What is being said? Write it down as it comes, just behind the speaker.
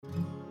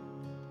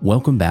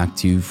Welcome back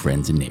to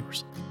Friends and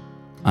Neighbors.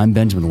 I'm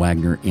Benjamin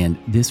Wagner,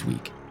 and this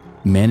week,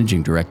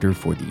 Managing Director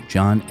for the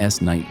John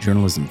S. Knight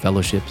Journalism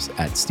Fellowships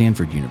at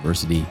Stanford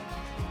University,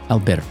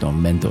 Alberto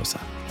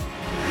Mendoza.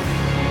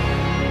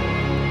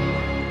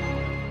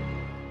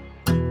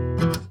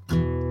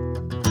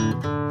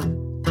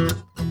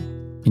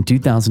 In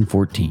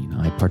 2014,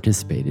 I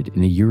participated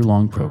in a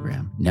year-long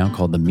program now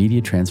called the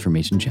Media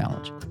Transformation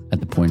Challenge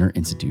at the Poynter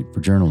Institute for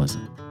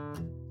Journalism.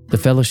 The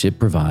fellowship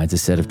provides a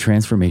set of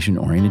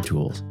transformation-oriented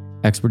tools,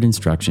 expert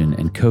instruction,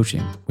 and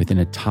coaching within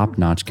a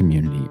top-notch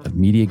community of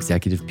media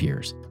executive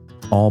peers,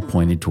 all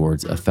pointed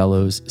towards a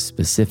fellow's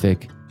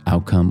specific,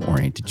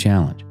 outcome-oriented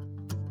challenge.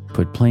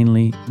 Put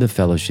plainly, the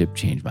fellowship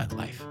changed my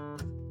life.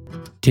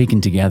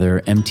 Taken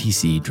together,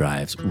 MTC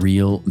drives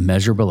real,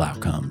 measurable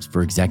outcomes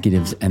for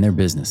executives and their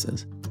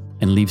businesses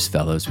and leaves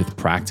fellows with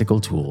practical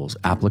tools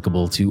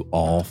applicable to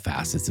all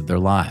facets of their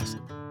lives.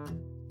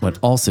 What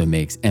also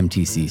makes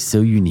MTC so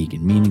unique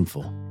and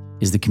meaningful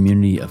is the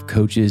community of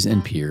coaches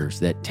and peers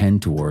that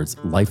tend towards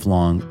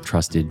lifelong,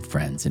 trusted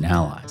friends and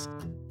allies,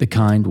 the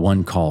kind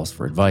one calls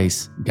for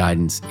advice,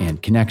 guidance,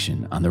 and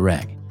connection on the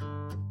reg,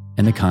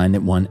 and the kind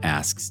that one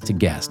asks to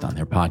guest on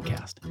their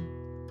podcast.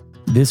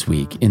 This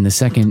week, in the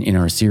second in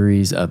our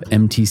series of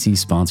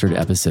MTC-sponsored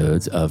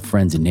episodes of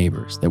Friends and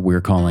Neighbors that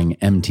we're calling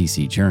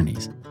MTC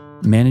Journeys,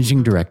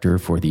 Managing Director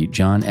for the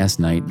John S.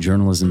 Knight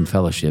Journalism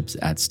Fellowships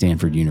at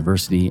Stanford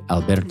University,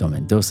 Alberto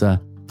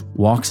Mendoza,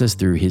 walks us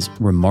through his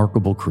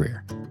remarkable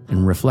career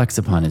and reflects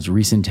upon his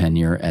recent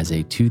tenure as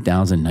a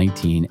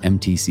 2019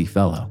 MTC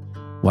Fellow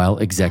while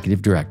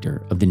Executive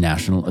Director of the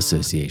National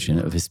Association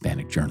of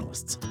Hispanic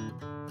Journalists.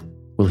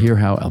 We'll hear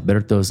how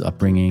Alberto's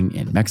upbringing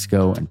in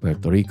Mexico and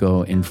Puerto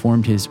Rico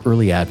informed his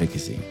early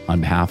advocacy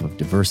on behalf of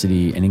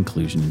diversity and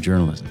inclusion in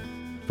journalism,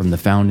 from the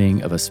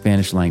founding of a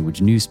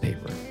Spanish-language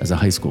newspaper as a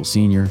high school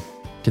senior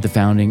to the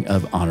founding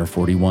of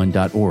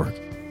Honor41.org,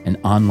 an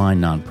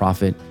online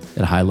nonprofit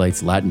that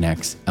highlights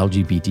Latinx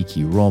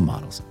LGBTQ role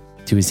models,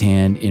 to his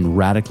hand in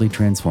radically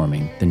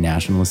transforming the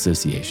National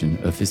Association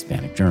of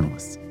Hispanic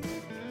Journalists.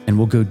 And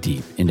we'll go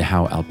deep into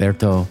how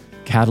Alberto,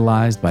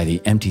 catalyzed by the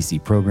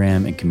MTC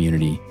program and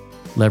community,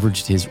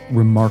 leveraged his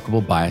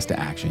remarkable bias to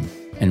action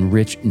and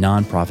rich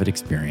nonprofit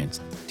experience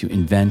to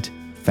invent,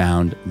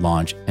 found,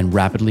 launch, and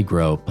rapidly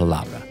grow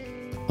Palabra,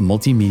 a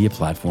multimedia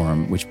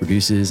platform which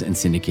produces and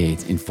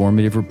syndicates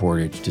informative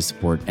reportage to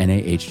support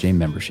NAHJ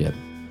membership,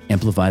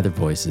 amplify their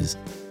voices,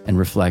 and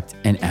reflect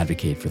and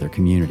advocate for their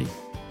community.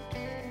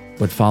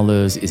 What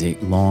follows is a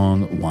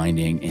long,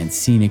 winding, and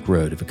scenic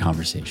road of a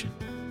conversation,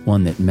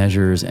 one that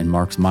measures and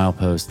marks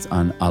mileposts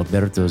on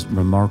Alberto's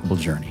remarkable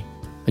journey,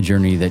 a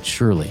journey that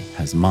surely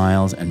has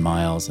miles and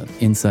miles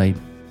of insight,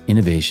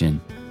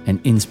 innovation, and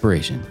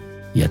inspiration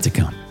yet to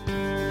come.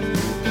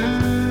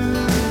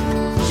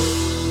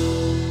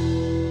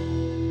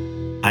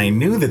 I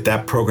knew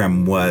that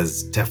program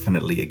was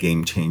definitely a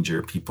game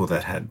changer. People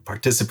that had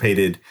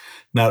participated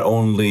not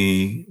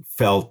only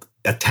felt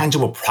a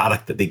tangible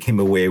product that they came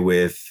away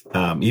with,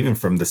 even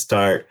from the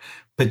start,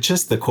 but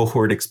just the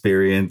cohort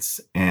experience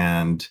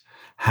and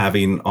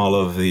having all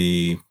of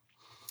the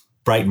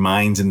bright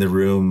minds in the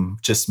room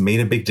just made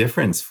a big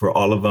difference for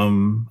all of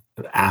them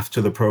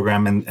after the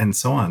program and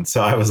so on.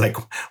 So I was like,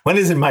 when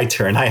is it my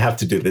turn? I have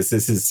to do this.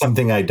 This is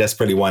something I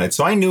desperately wanted.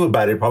 So I knew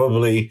about it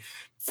probably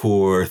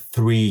for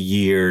 3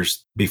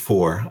 years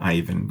before I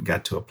even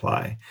got to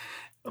apply.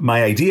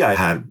 My idea I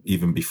had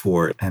even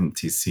before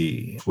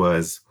MTC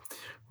was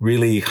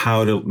really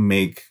how to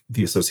make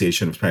the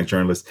Association of Hispanic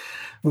Journalists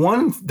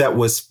one that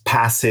was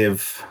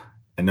passive,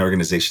 an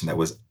organization that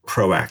was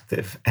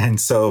proactive.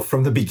 And so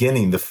from the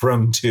beginning, the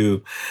from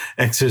to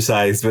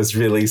exercise was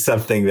really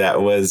something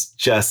that was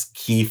just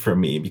key for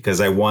me because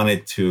I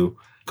wanted to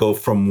go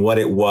from what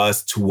it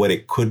was to what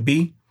it could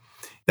be.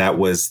 That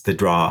was the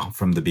draw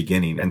from the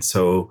beginning. And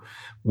so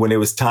when it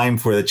was time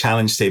for the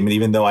challenge statement,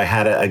 even though I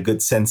had a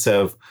good sense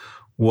of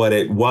what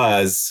it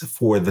was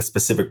for the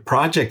specific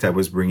project I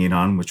was bringing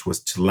on, which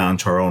was to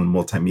launch our own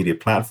multimedia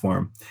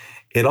platform,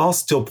 it all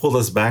still pulled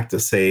us back to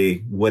say,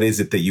 what is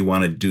it that you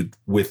want to do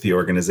with the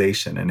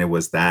organization? And it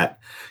was that,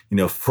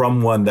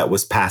 from one that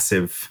was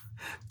passive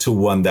to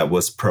one that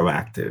was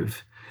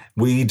proactive.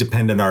 We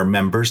depend on our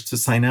members to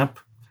sign up.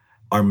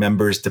 Our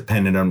members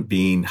depended on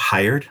being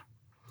hired.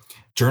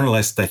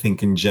 Journalists, I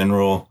think in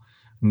general,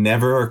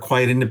 never are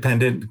quite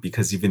independent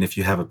because even if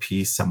you have a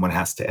piece, someone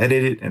has to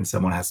edit it and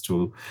someone has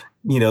to,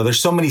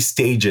 there's so many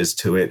stages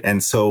to it.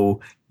 And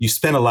so you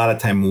spend a lot of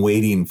time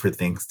waiting for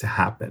things to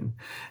happen.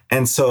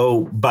 And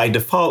so by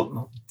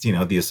default,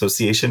 the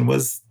association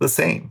was the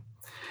same.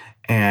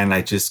 And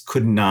I just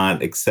could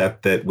not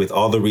accept that with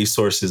all the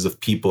resources of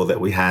people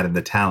that we had and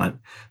the talent,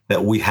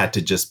 that we had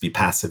to just be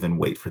passive and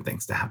wait for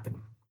things to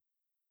happen.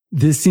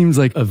 This seems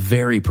like a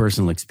very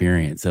personal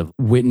experience of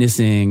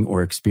witnessing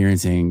or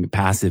experiencing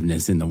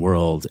passiveness in the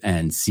world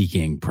and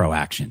seeking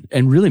proaction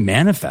and really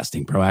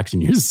manifesting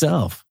proaction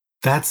yourself.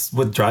 That's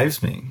what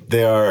drives me.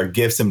 There are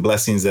gifts and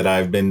blessings that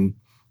I've been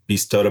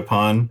bestowed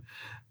upon.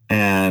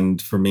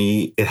 And for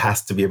me, it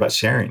has to be about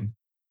sharing.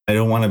 I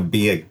don't want to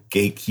be a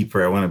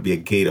gatekeeper. I want to be a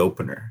gate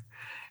opener.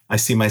 I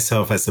see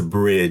myself as a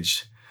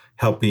bridge,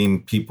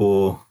 helping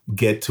people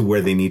get to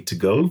where they need to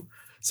go.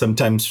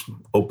 Sometimes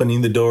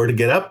opening the door to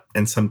get up,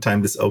 and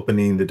sometimes it's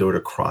opening the door to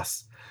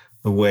cross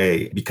the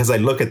way. Because I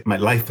look at my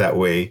life that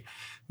way,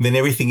 then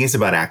everything is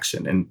about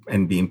action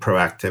and being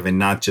proactive and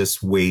not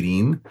just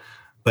waiting,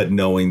 but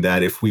knowing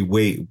that if we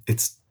wait,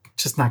 it's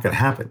just not going to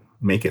happen.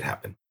 Make it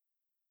happen.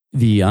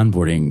 The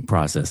onboarding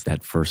process,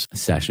 that first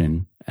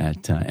session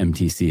at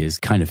MTC is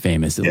kind of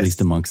famous, at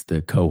least amongst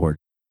the cohort.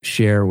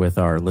 Share with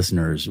our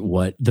listeners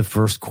what the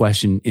first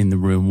question in the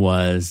room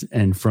was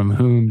and from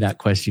whom that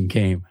question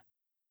came.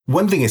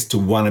 One thing is to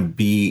want to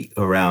be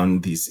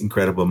around these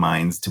incredible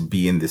minds, to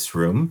be in this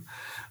room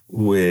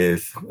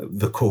with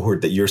the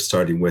cohort that you're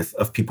starting with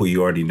of people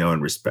you already know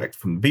and respect,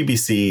 from the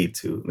BBC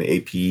to the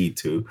AP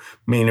to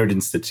Maynard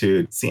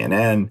Institute,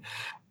 CNN.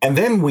 And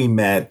then we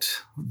met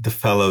the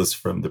fellows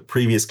from the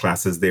previous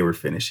classes they were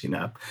finishing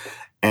up.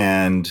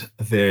 And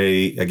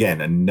they,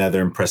 again,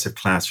 another impressive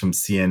class from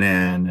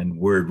CNN and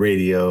Word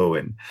Radio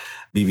and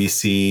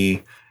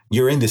BBC.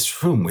 You're in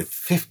this room with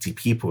 50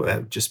 people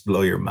that just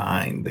blow your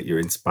mind, that you're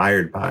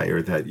inspired by,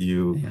 or that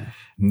you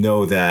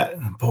know that,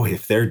 boy,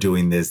 if they're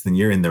doing this, then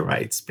you're in the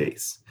right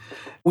space.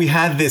 We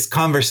had this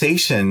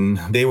conversation.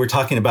 They were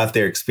talking about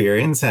their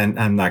experience, and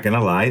I'm not going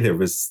to lie, there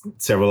was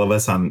several of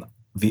us on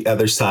the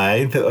other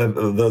side,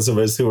 those of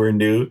us who were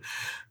new,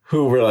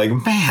 who were like,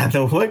 man,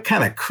 what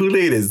kind of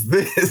Kool-Aid is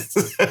this?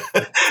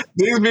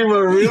 These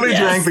people really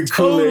drank the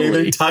Kool-Aid. Totally.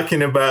 They're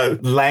talking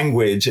about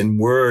language and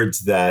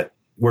words that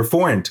were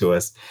foreign to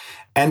us.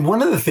 And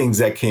one of the things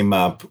that came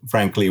up,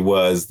 frankly,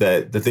 was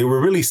that they were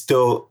really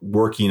still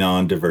working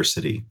on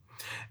diversity.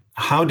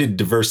 How did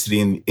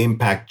diversity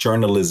impact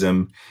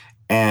journalism,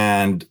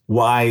 and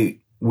why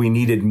we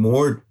needed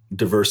more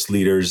diverse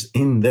leaders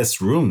in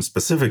this room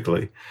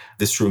specifically,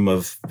 this room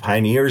of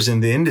pioneers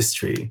in the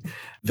industry.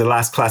 The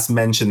last class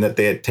mentioned that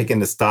they had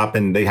taken a stop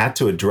and they had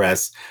to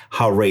address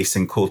how race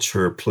and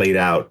culture played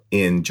out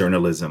in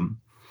journalism.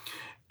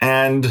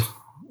 And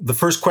the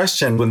first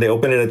question when they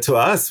opened it to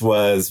us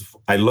was,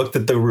 I looked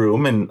at the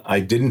room and I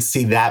didn't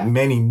see that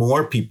many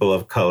more people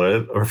of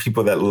color or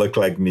people that look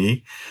like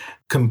me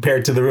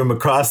compared to the room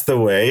across the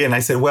way. And I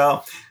said,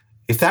 well,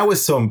 if that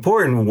was so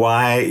important,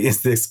 why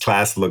is this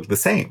class look the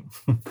same?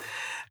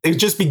 It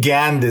just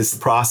began this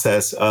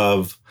process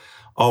of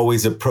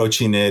always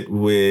approaching it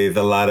with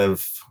a lot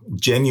of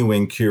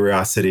genuine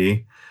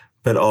curiosity,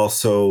 but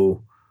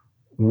also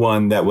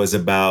one that was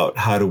about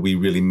how do we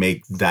really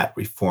make that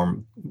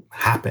reform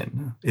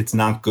happen? It's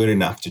not good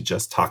enough to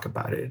just talk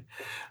about it.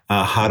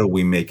 How do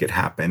we make it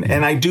happen?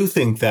 And I do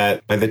think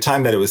that by the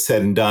time that it was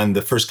said and done,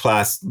 the first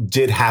class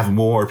did have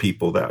more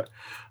people that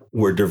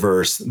were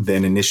diverse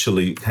than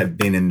initially had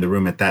been in the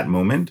room at that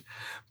moment.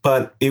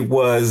 But it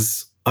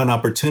was an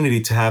opportunity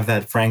to have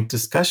that frank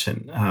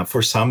discussion.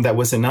 For some, that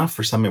was enough.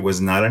 For some, it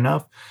was not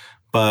enough.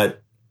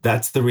 But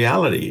that's the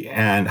reality.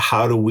 And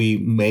how do we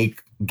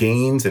make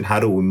gains and how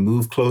do we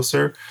move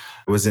closer?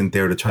 I wasn't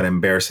there to try to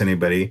embarrass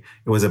anybody.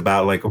 It was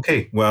about like,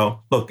 okay,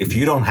 well, look, if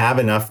you don't have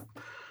enough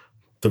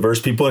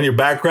diverse people in your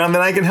background,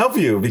 then I can help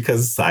you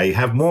because I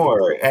have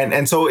more.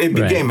 And so it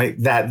became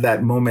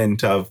that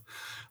moment of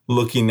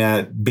looking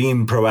at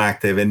being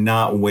proactive and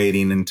not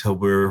waiting until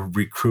we're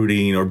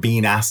recruiting or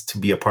being asked to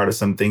be a part of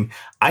something.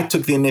 I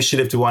took the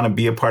initiative to want to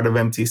be a part of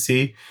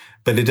MTC,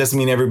 but it doesn't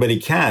mean everybody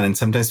can. And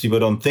sometimes people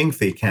don't think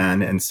they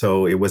can. And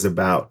so it was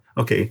about,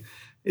 okay,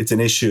 it's an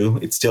issue.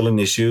 It's still an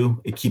issue.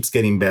 It keeps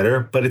getting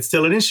better, but it's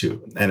still an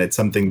issue. And it's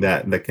something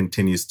that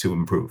continues to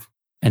improve.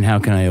 And how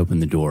can I open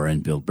the door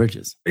and build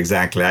bridges?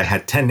 Exactly. I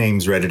had 10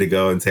 names ready to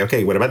go and say,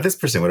 okay, what about this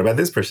person? What about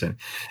this person?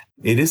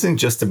 It isn't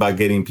just about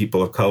getting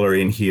people of color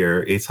in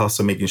here. It's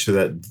also making sure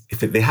that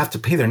if they have to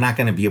pay, they're not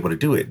going to be able to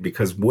do it.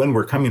 Because when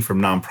we're coming from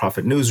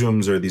nonprofit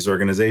newsrooms or these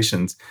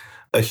organizations,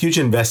 a huge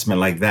investment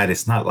like that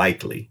is not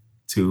likely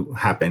to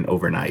happen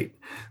overnight.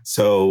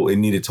 So it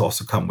needed to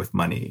also come with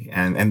money.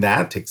 And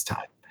that takes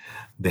time.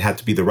 They had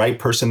to be the right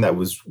person that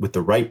was with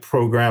the right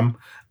program,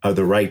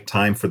 the right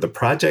time for the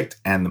project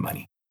and the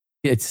money.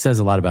 It says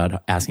a lot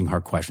about asking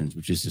hard questions,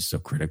 which is just so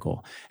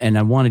critical. And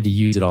I wanted to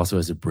use it also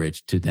as a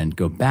bridge to then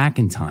go back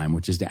in time,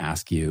 which is to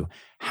ask you,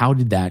 how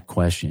did that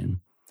question,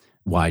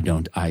 why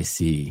don't I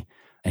see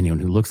anyone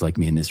who looks like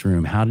me in this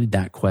room? How did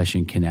that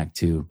question connect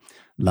to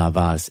La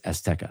Voz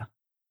Azteca?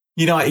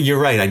 You know, you're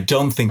right. I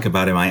don't think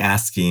about, am I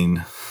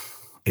asking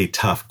a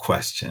tough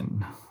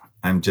question?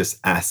 I'm just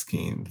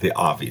asking the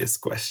obvious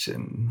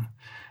question.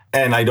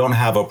 And I don't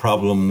have a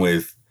problem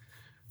with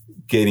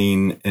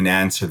getting an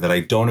answer that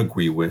I don't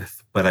agree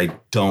with, but I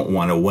don't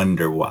want to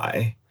wonder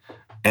why.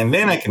 And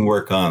then I can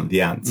work on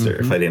the answer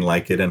if I didn't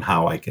like it and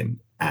how I can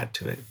add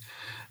to it.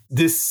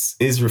 This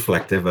is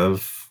reflective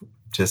of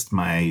just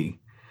my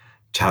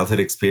childhood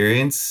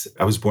experience.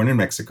 I was born in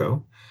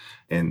Mexico,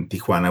 in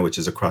Tijuana, which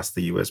is across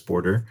the U.S.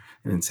 border,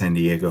 and in San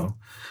Diego.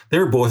 They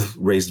were both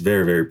raised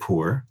very, very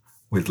poor.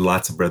 with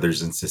lots of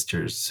brothers and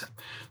sisters.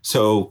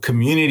 So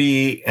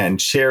community and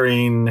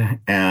sharing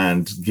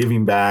and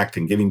giving back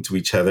and giving to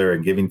each other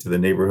and giving to the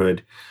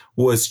neighborhood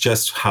was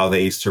just how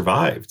they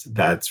survived.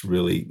 That's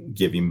really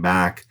giving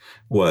back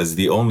was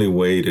the only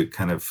way to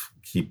kind of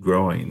keep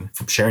growing,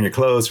 from sharing your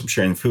clothes, from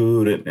sharing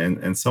food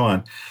and so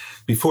on.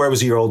 Before I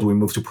was a year old, we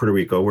moved to Puerto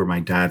Rico, where my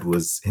dad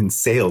was in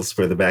sales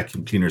for the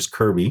vacuum cleaners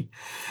Kirby.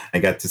 I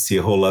got to see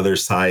a whole other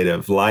side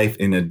of life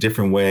in a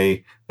different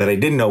way that I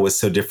didn't know was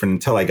so different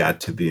until I got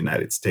to the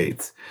United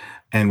States.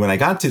 And when I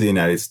got to the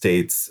United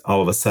States,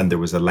 all of a sudden there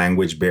was a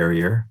language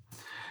barrier.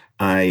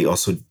 I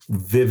also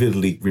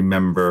vividly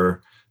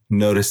remember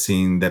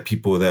noticing that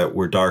people that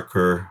were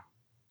darker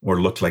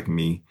or looked like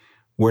me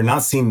were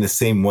not seen the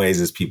same ways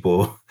as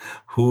people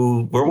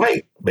who were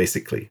white,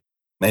 basically.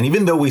 And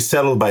even though we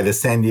settled by the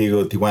San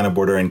Diego-Tijuana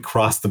border and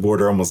crossed the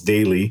border almost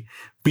daily,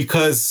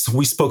 because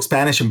we spoke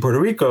Spanish in Puerto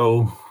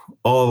Rico,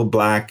 all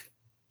Black,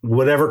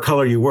 whatever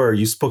color you were,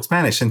 you spoke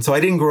Spanish. And so I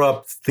didn't grow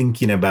up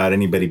thinking about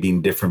anybody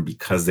being different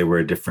because they were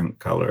a different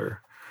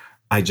color.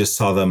 I just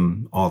saw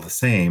them all the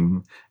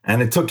same.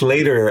 And it took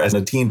later as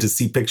a teen to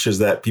see pictures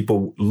that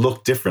people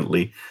looked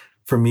differently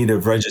for me to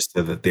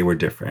register that they were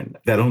different.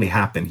 That only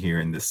happened here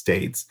in the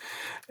States.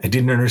 I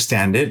didn't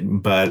understand it,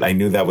 but I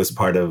knew that was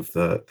part of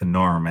the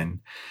norm.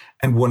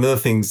 And one of the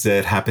things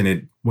that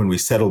happened when we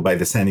settled by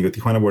the San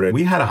Diego-Tijuana border,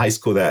 we had a high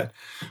school that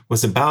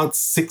was about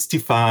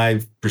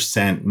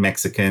 65%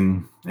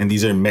 Mexican, and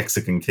these are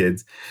Mexican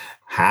kids,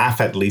 half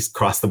at least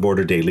crossed the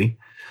border daily.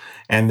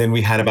 And then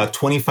we had about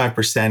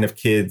 25% of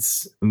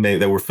kids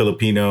that were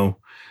Filipino.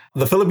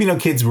 The Filipino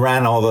kids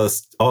ran all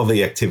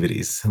the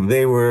activities.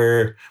 They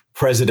were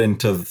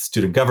president of the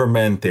student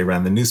government. They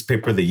ran the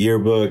newspaper, the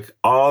yearbook,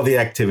 all the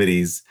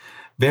activities.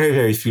 Very,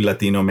 very few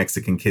Latino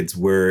Mexican kids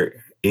were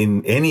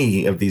in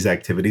any of these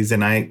activities.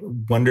 And I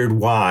wondered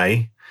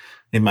why.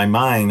 In my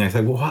mind, I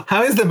thought, well,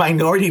 how is the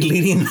minority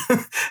leading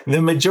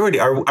the majority?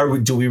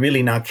 Do we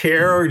really not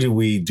care, or do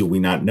we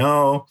not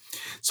know?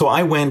 So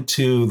I went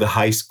to the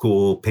high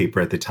school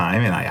paper at the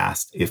time, and I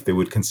asked if they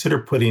would consider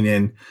putting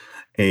in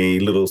a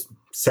little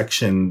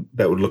section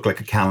that would look like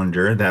a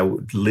calendar that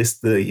would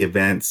list the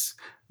events,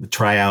 the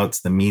tryouts,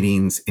 the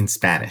meetings in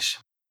Spanish.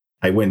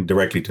 I went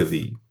directly to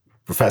the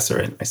professor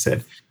and I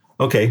said,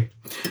 okay.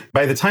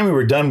 By the time we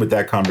were done with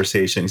that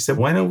conversation, he said,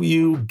 why don't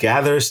you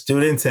gather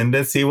students and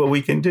let's see what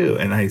we can do?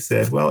 And I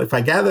said, well, if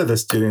I gather the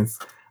students,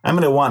 I'm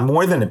going to want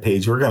more than a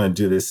page. We're going to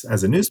do this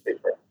as a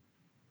newspaper.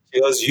 He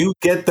goes, you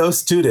get those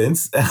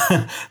students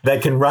that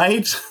can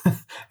write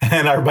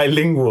and are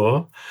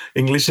bilingual,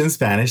 English and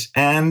Spanish,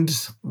 and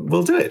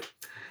we'll do it.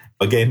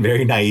 Again,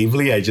 very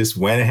naively, I just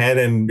went ahead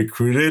and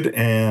recruited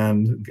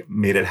and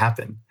made it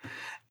happen.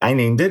 I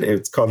named it.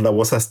 It's called La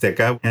Voz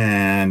Azteca,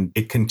 and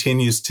it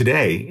continues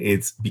today.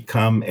 It's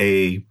become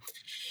a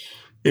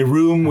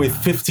room with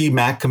 50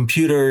 Mac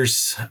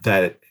computers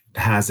that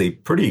has a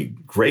pretty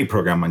great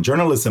program on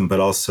journalism, but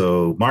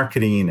also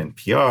marketing and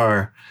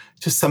PR,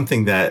 just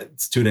something that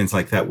students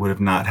like that would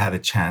have not had a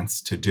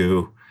chance to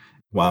do.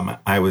 While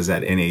I was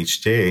at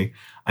NHJ,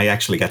 I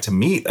actually got to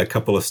meet a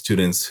couple of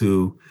students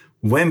who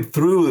went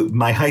through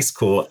my high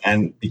school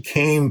and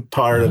became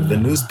part of the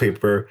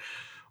newspaper,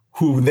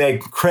 who they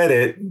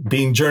credit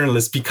being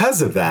journalists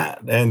because of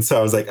that. And so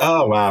I was like,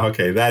 oh, wow,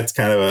 okay, that's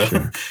kind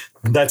of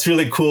that's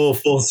really cool,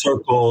 full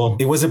circle.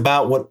 It was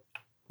about what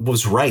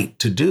was right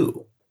to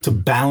do, to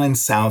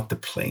balance out the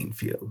playing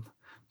field,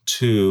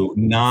 to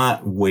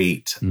not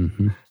wait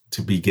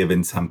to be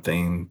given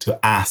something,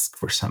 to ask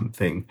for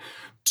something,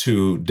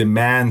 to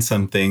demand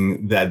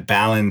something that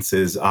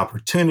balances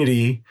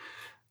opportunity,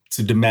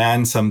 to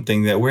demand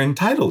something that we're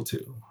entitled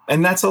to.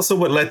 And that's also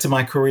what led to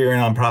my career in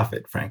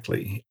nonprofit,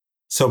 frankly.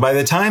 So by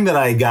the time that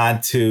I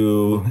got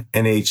to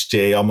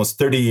NHJ, almost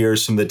 30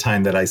 years from the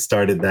time that I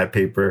started that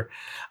paper,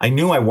 I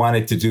knew I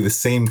wanted to do the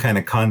same kind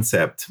of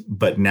concept,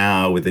 but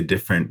now with a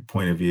different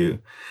point of view.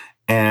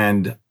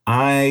 And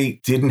I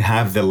didn't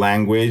have the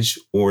language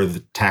or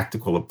the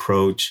tactical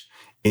approach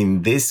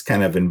in this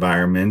kind of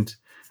environment,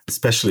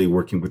 especially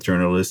working with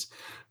journalists,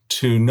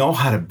 to know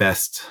how to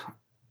best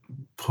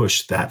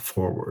push that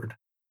forward.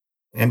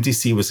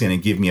 MTC was going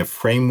to give me a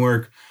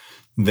framework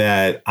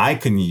that I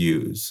can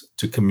use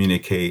to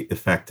communicate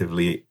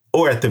effectively,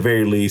 or at the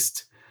very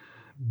least,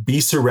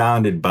 be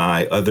surrounded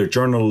by other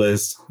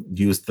journalists,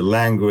 use the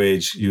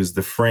language, use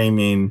the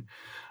framing,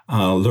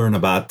 learn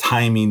about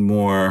timing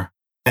more.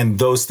 And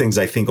those things,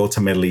 I think,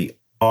 ultimately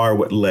are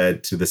what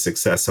led to the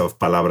success of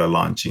Palabra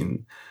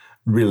launching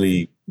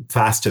really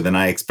faster than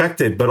I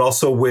expected, but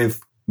also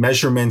with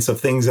measurements of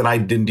things that I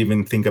didn't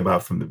even think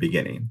about from the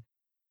beginning.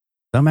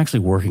 I'm actually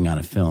working on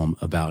a film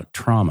about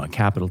trauma,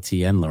 capital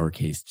T and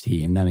lowercase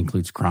t, and that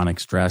includes chronic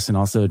stress and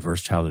also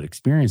adverse childhood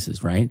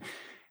experiences, right?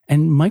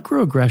 And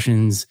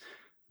microaggressions,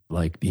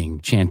 like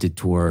being chanted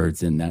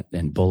towards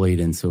and bullied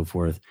and so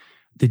forth,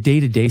 the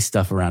day-to-day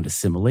stuff around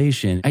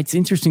assimilation, it's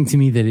interesting to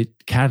me that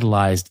it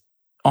catalyzed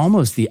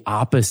almost the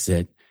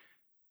opposite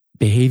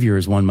behavior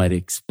as one might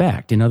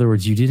expect. In other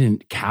words, you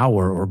didn't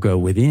cower or go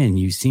within.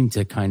 You seemed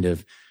to kind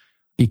of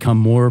become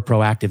more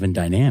proactive and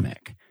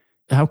dynamic.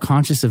 How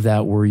conscious of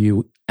that were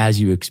you as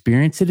you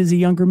experienced it as a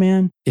younger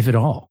man, if at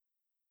all?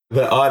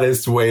 The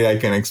oddest way I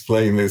can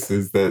explain this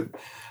is that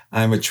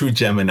I'm a true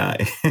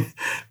Gemini.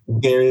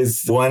 There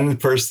is one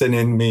person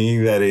in me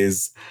that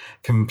is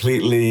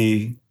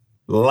completely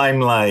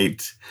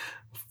limelight,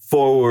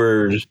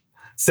 forward,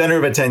 center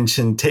of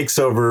attention, takes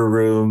over a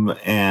room,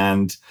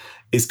 and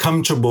is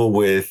comfortable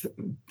with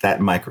that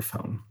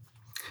microphone.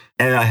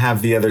 And I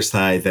have the other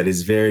side that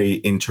is very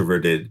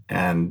introverted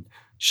and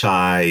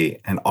shy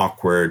and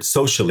awkward,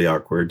 socially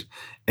awkward,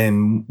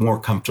 and more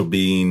comfortable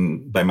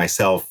being by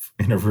myself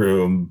in a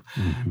room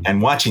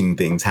and watching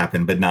things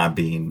happen, but not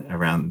being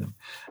around them.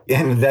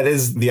 And that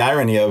is the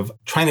irony of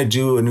trying to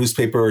do a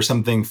newspaper or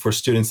something for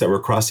students that were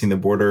crossing the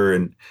border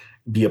and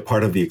be a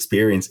part of the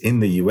experience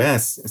in the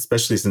US,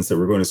 especially since they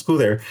were going to school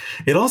there.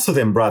 It also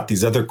then brought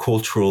these other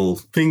cultural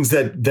things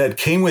that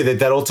came with it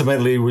that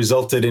ultimately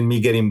resulted in me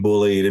getting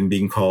bullied and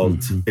being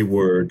called a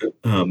word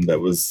that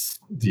was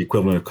the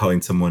equivalent of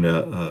calling someone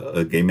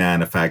a gay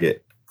man, a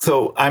faggot.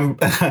 So I'm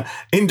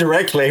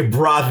indirectly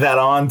brought that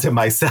on to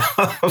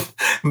myself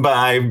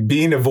by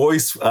being a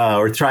voice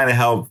or trying to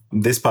help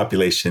this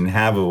population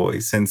have a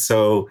voice. And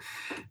so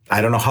I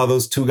don't know how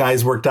those two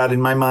guys worked out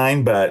in my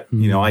mind, but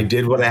I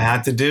did what I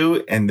had to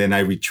do, and then I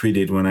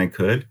retreated when I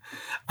could.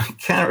 I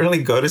can't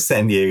really go to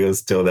San Diego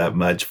still that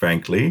much,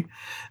 frankly.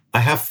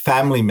 I have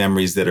family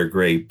memories that are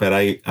great, but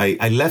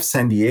I left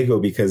San Diego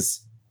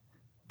because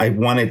I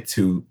wanted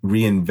to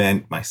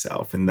reinvent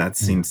myself, and that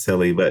seems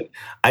silly, but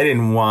I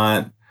didn't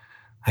want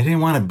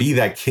to be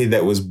that kid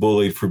that was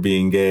bullied for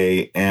being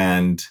gay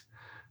and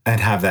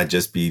have that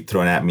just be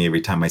thrown at me every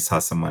time I saw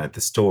someone at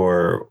the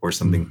store or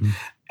something.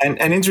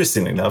 And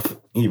interestingly enough,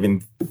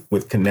 even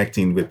with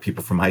connecting with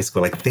people from high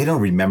school, like they don't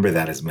remember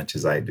that as much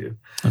as I do.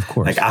 Of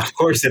course. Like, of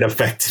course it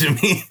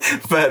affected me.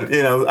 But,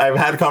 I've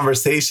had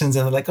conversations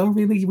and they're like, oh,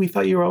 really? We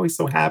thought you were always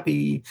so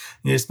happy.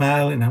 You're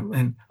smiling.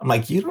 And I'm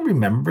like, you don't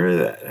remember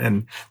that?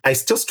 And I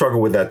still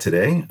struggle with that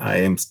today. I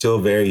am still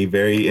very,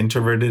 very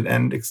introverted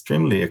and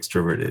extremely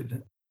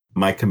extroverted.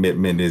 My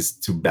commitment is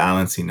to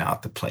balancing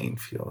out the playing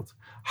field.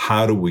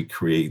 How do we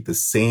create the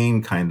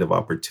same kind of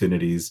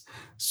opportunities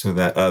so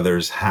that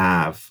others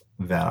have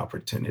that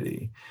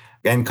opportunity?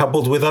 And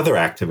coupled with other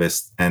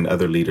activists and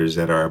other leaders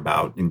that are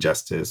about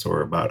injustice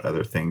or about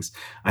other things,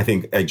 I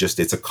think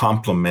it's a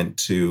complement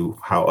to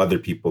how other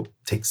people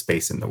take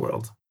space in the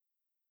world.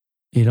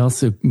 It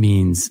also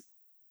means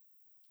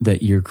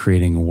that you're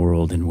creating a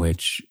world in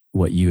which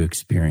what you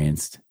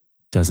experienced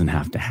doesn't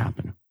have to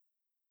happen.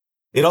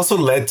 It also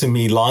led to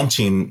me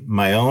launching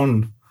my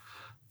own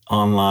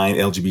online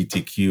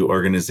LGBTQ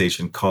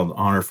organization called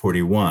Honor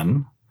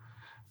 41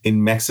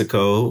 in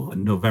Mexico,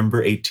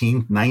 November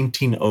 18th,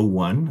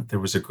 1901. There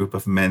was a group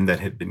of men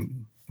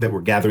that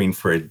were gathering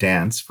for a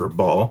dance, for a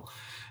ball.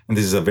 And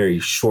this is a very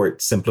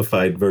short,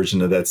 simplified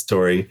version of that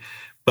story.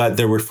 But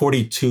there were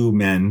 42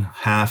 men,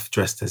 half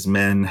dressed as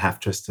men,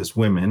 half dressed as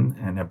women,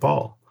 and a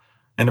ball.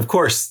 And of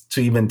course, to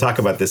even talk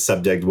about this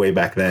subject way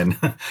back then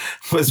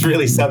was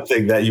really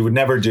something that you would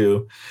never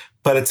do.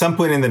 But at some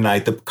point in the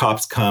night, the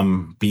cops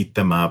come, beat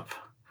them up,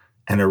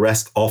 and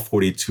arrest all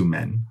 42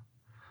 men.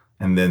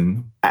 And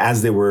then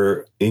as they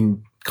were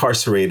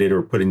incarcerated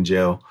or put in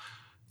jail,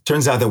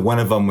 turns out that one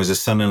of them was a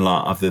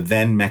son-in-law of the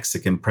then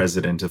Mexican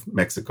president of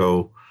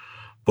Mexico,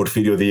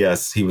 Porfirio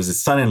Diaz. He was his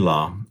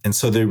son-in-law. And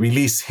so they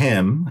released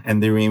him,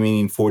 and the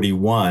remaining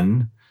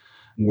 41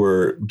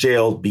 were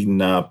jailed,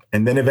 beaten up,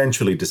 and then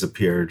eventually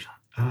disappeared.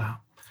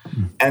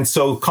 And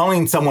so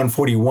calling someone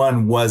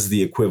 41 was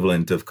the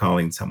equivalent of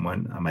calling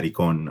someone a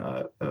maricón,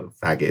 a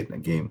faggot, a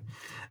gay.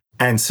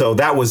 And so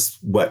that was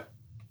what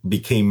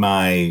became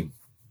my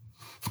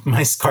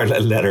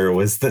scarlet letter,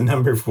 was the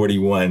number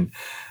 41.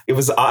 It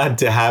was odd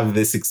to have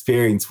this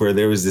experience where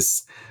there was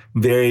this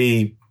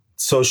very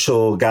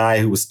social guy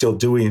who was still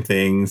doing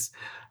things.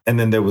 And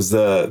then there was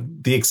the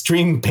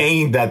extreme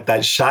pain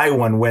that shy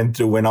one went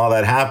through when all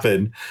that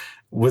happened,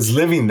 was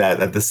living that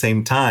at the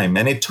same time.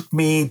 And it took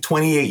me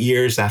 28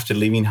 years after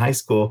leaving high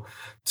school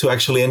to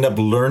actually end up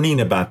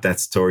learning about that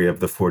story of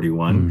the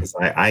 41, because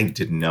I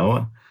didn't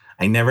know.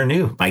 I never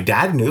knew. My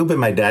dad knew, but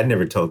my dad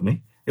never told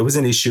me. It was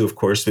an issue, of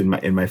course,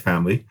 in my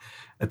family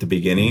at the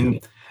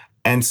beginning.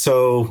 And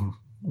so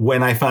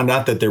when I found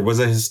out that there was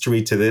a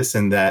history to this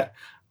and that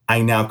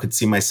I now could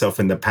see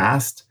myself in the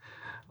past,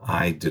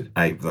 I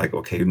like,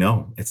 okay,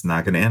 no, it's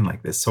not going to end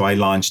like this. So I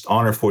launched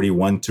Honor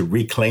 41 to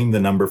reclaim the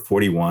number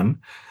 41.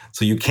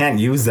 So you can't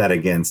use that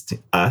against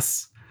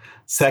us.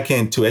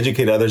 Second, to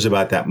educate others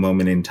about that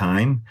moment in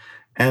time.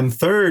 And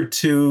third,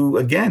 to,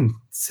 again,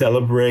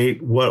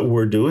 celebrate what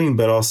we're doing,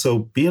 but also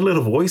be a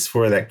little voice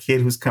for that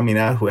kid who's coming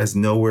out, who has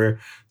nowhere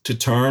to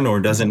turn or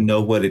doesn't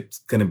know what it's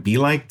going to be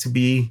like to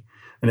be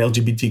an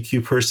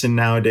LGBTQ person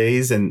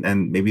nowadays.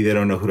 And maybe they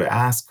don't know who to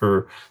ask,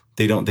 or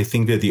they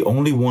think they're the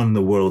only one in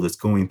the world that's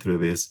going through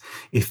this.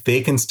 If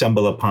they can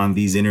stumble upon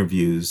these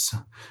interviews,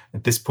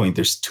 at this point,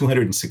 there's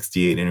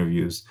 268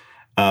 interviews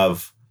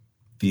of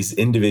these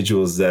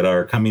individuals that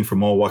are coming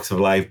from all walks of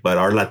life, but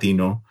are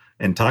Latino,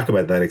 and talk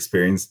about that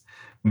experience,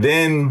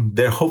 then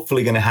they're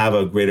hopefully going to have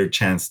a greater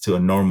chance to a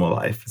normal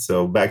life.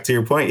 So back to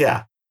your point,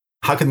 yeah,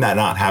 how can that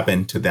not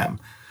happen to them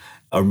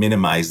or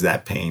minimize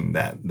that pain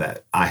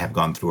that I have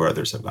gone through or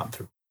others have gone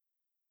through?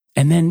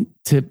 And then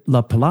to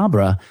La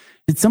Palabra,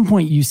 at some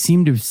point you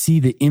seem to see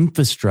the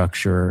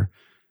infrastructure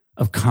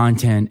of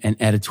content and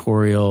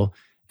editorial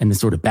and the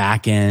sort of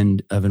back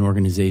end of an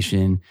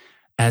organization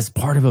as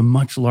part of a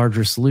much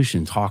larger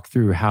solution. Talk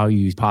through how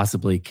you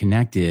possibly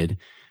connected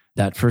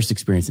that first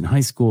experience in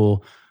high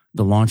school,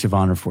 the launch of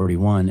Honor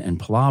 41 and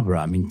Palabra.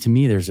 I mean, to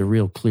me, there's a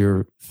real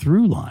clear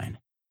through line.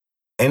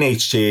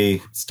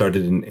 NHJ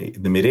started in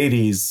the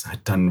mid-'80s,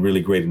 had done really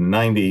great in the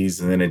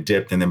 90s, and then it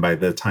dipped. And then by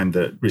the time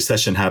the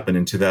recession happened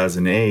in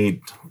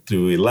 2008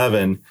 through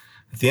 11,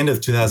 at the end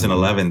of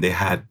 2011, they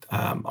had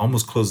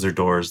almost closed their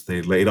doors.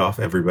 They laid off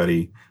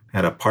everybody,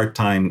 had a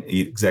part-time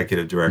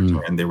executive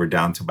director, and they were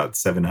down to about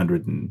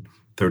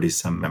 730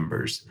 some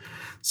members.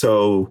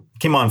 So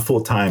came on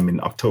full-time in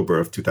October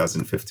of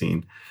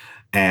 2015.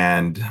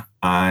 And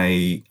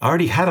I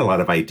already had a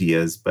lot of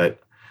ideas, but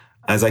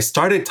as I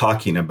started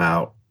talking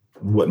about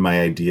what my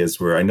ideas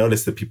were, I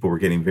noticed that people were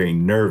getting very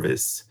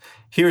nervous.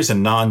 Here's a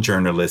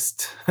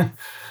non-journalist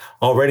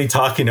already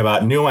talking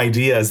about new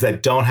ideas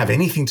that don't have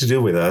anything to do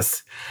with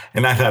us.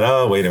 And I thought,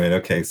 oh, wait a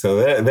minute. Okay.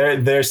 So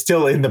they're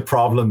still in the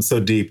problem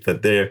so deep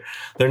that they're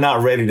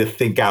not ready to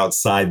think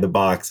outside the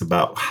box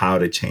about how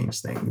to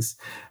change things.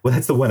 Well,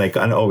 that's the one I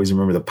can always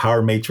remember, the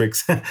power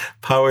matrix,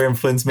 power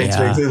influence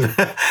matrix.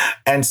 Yeah.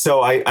 And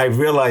so I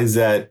realized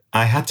that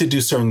I had to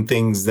do certain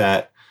things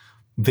that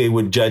they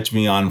would judge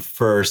me on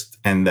first,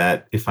 and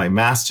that if I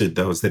mastered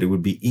those, that it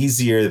would be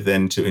easier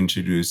then to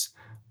introduce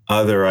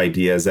other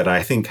ideas that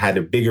I think had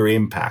a bigger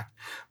impact.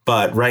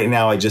 But right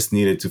now, I just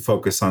needed to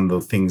focus on the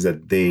things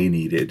that they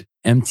needed.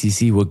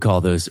 MTC would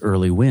call those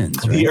early wins,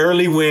 right? The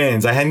early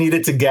wins. I had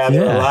needed to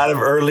gather a lot of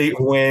early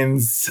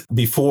wins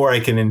before I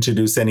can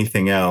introduce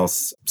anything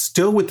else.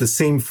 Still with the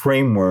same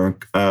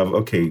framework of,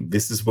 okay,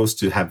 this is supposed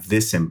to have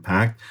this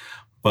impact,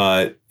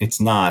 but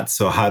it's not.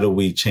 So how do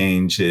we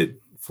change it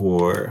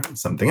for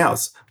something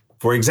else?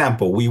 For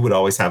example, we would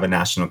always have a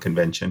national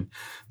convention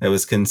that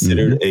was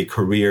considered a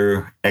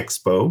career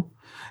expo,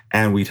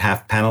 and we'd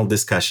have panel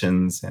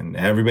discussions and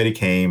everybody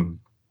came.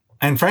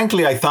 And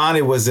frankly, I thought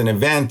it was an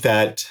event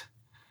that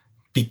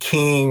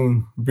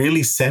became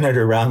really centered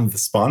around the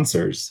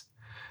sponsors.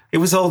 It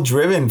was all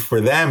driven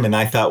for them. And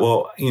I thought,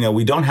 well,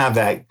 we don't have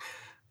that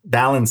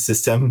balance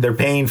system. They're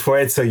paying for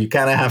it. So you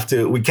kind of have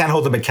to, we can't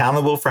hold them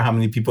accountable for how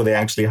many people they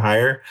actually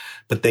hire,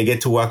 but they get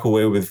to walk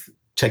away with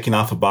checking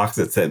off a box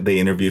that said they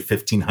interviewed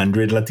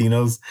 1,500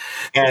 Latinos.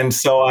 And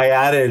so I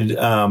added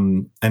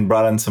and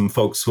brought on some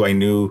folks who I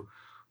knew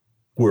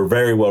were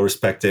very well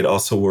respected,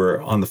 also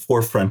were on the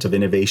forefront of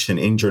innovation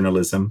in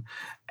journalism.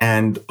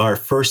 And our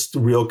first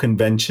real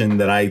convention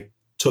that I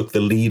took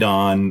the lead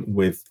on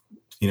with,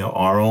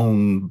 our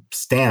own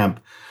stamp,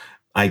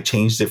 I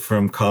changed it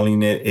from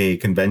calling it a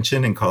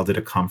convention and called it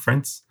a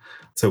conference.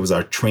 So it was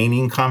our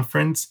training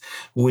conference.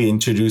 We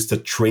introduced a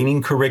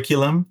training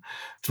curriculum,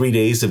 3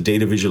 days of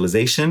data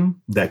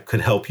visualization that could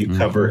help you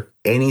cover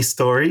any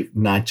story,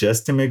 not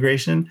just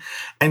immigration.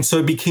 And so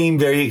it became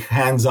very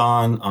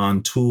hands-on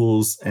on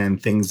tools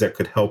and things that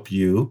could help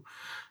you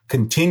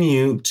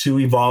continue to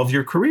evolve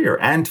your career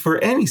and for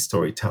any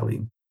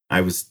storytelling.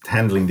 I was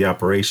handling the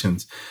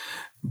operations,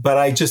 but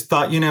I just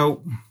thought,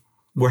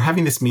 we're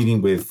having this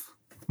meeting with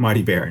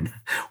Marty Barron,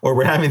 or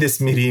we're having this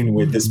meeting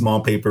with this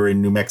small paper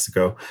in New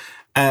Mexico.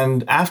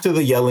 And after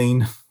the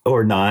yelling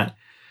or not,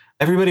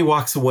 everybody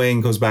walks away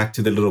and goes back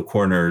to their little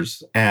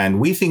corners. And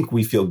we think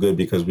we feel good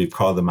because we've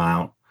called them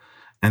out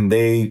and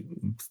they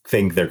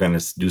think they're going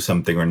to do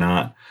something or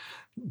not.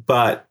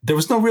 But there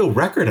was no real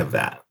record of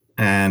that.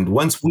 And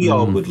once we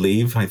all would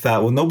leave, I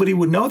thought, well, nobody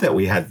would know that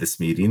we had this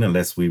meeting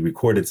unless we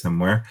recorded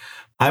somewhere.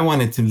 I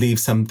wanted to leave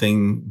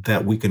something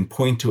that we can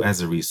point to as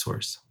a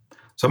resource.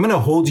 So I'm going to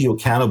hold you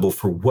accountable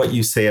for what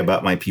you say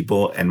about my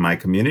people and my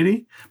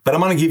community, but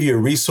I'm going to give you a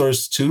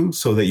resource too,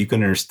 so that you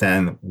can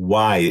understand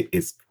why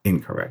it's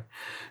incorrect.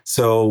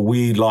 So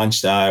we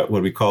launched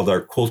what we called our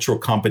Cultural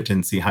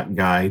Competency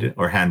Guide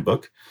or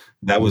Handbook.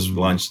 That was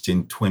launched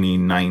in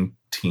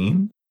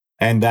 2019.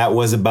 And that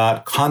was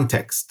about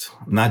context,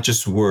 not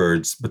just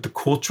words, but the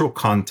cultural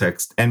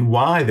context and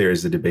why there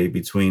is a debate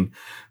between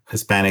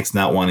Hispanics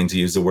not wanting to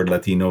use the word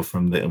Latino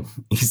from the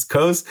East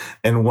Coast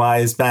and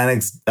why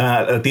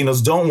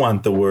Latinos don't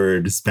want the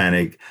word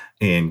Hispanic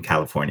in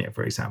California,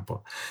 for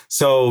example.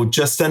 So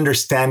just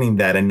understanding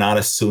that and not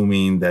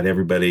assuming that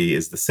everybody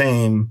is the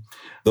same.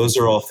 Those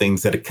are all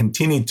things that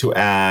continue to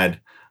add,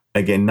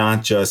 again,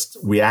 not just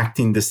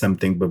reacting to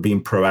something, but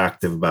being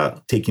proactive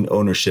about taking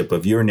ownership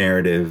of your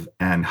narrative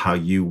and how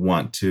you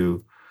want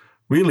to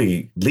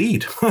really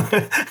lead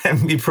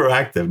and be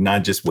proactive,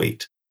 not just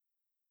wait.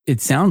 It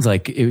sounds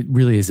like it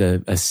really is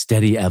a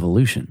steady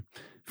evolution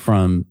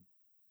from,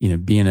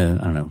 being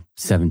a,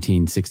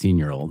 17,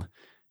 16-year-old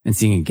and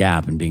seeing a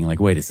gap and being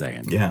like, wait a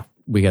second. Yeah.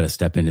 We got to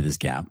step into this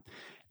gap.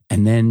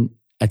 And then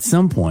at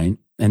some point,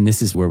 and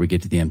this is where we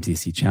get to the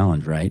MTC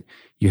challenge, right?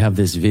 You have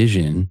this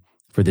vision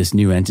for this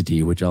new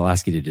entity, which I'll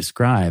ask you to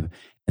describe.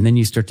 And then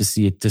you start to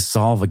see it to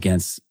solve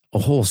against a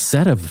whole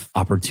set of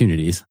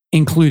opportunities,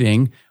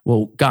 including,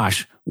 well,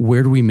 gosh,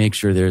 where do we make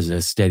sure there's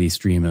a steady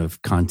stream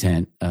of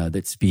content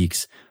that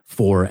speaks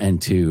for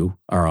and to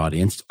our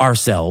audience,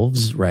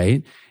 ourselves,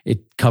 right?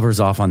 It covers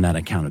off on that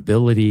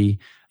accountability.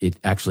 It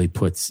actually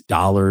puts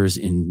dollars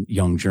in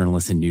young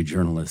journalists and new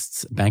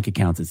journalists' bank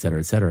accounts, et cetera,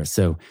 et cetera.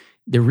 So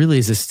there really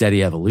is a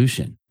steady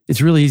evolution.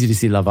 It's really easy to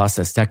see La Voz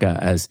Azteca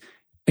as,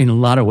 in a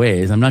lot of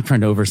ways, I'm not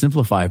trying to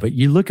oversimplify, but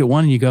you look at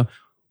one and you go,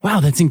 wow,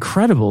 that's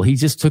incredible. He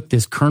just took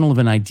this kernel of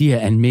an idea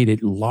and made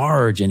it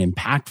large and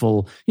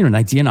impactful, an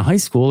idea in a high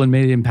school and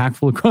made it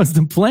impactful across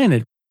the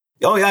planet.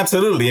 Oh, yeah,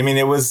 absolutely. I mean,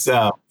 it was, it's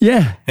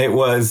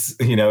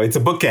a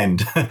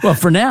bookend. Well,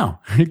 for now,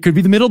 it could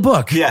be the middle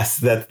book. Yes,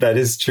 that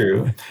is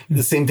true.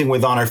 The same thing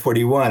with Honor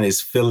 41 is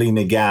filling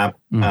the gap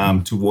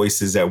to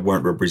voices that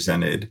weren't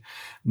represented,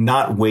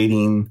 not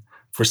waiting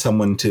for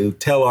someone to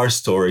tell our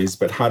stories,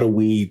 but how do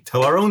we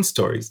tell our own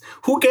stories?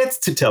 Who gets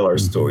to tell our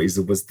stories?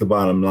 It was the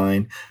bottom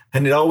line.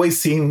 And it always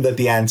seemed that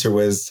the answer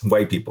was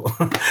white people.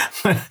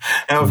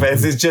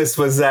 It just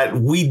was that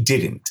we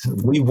didn't.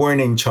 We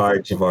weren't in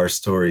charge of our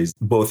stories,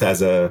 both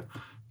as a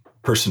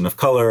person of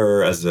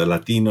color, as a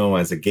Latino,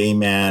 as a gay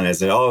man,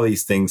 as all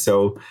these things.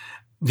 So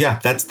yeah,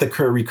 that's the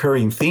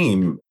recurring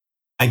theme.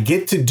 I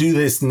get to do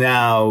this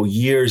now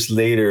years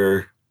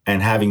later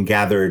and having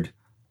gathered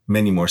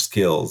many more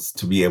skills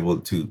to be able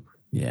to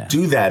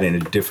do that in a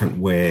different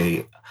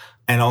way.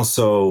 And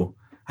also,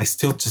 I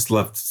still just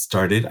love to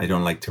start it. I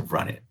don't like to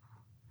run it.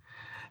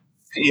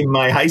 In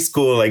my high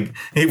school,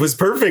 it was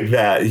perfect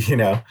that,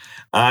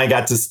 I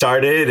got to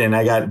start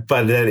it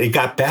but it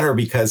got better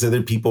because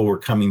other people were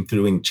coming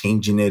through and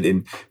changing it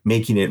and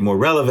making it more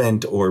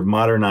relevant or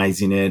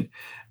modernizing it.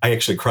 I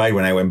actually cried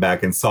when I went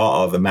back and saw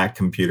all the Mac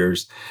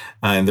computers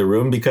in the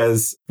room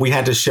because we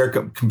had to share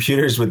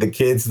computers with the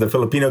kids, the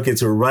Filipino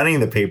kids who were running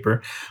the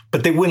paper,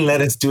 but they wouldn't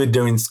let us do it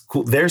during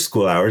their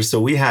school hours.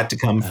 So we had to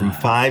come from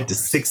 5 to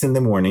 6 in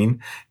the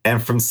morning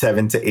and from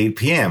 7 to 8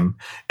 p.m.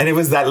 And it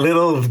was that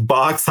little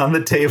box on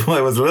the table.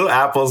 It was little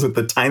apples with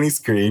the tiny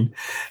screen.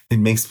 It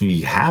makes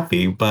me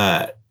happy,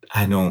 but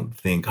I don't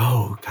think,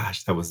 oh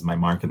gosh, that was my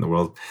mark in the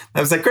world.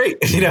 I was like,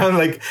 great,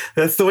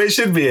 that's the way it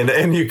should be.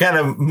 And you kind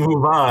of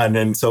move on.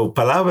 And so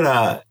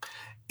Palabra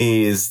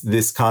is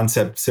this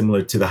concept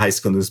similar to the high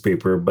school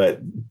newspaper, but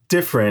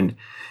different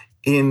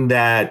in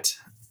that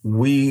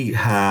we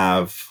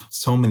have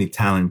so many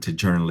talented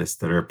journalists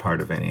that are part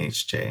of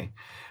NAHJ.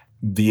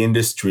 The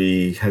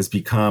industry has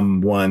become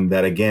one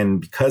that, again,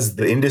 because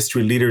the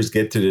industry leaders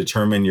get to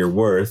determine your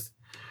worth,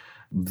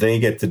 they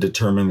get to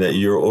determine that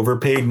you're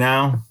overpaid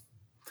now.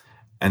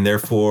 And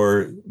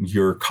therefore,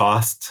 your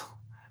cost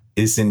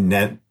isn't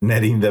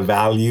netting the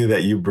value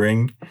that you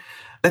bring.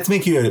 Let's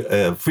make you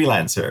a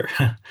freelancer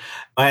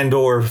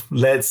or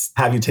let's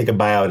have you take a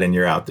buyout and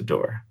you're out the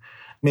door,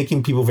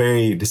 making people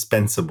very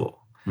dispensable.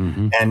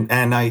 Mm-hmm.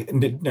 And I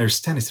didn't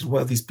understand. I said,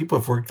 well, these people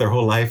have worked their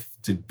whole life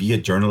to be a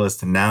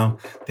journalist and now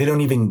they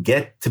don't even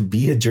get to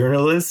be a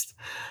journalist.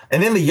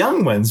 And then the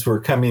young ones were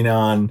coming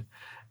on.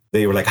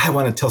 They were like, I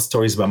want to tell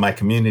stories about my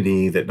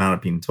community that are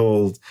not being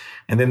told.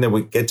 And then they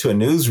would get to a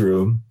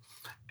newsroom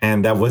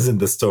and that wasn't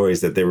the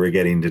stories that they were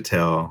getting to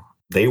tell.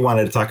 They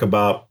wanted to talk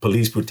about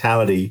police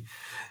brutality.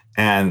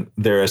 And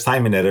their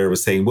assignment editor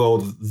was saying, well,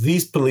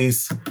 these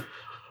police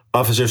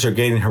officers are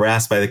getting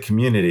harassed by the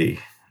community.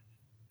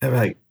 And I'm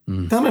like,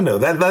 no,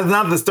 that's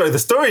not the story. The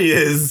story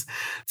is,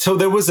 so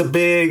there was a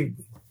big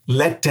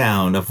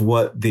letdown of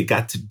what they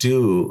got to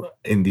do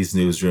in these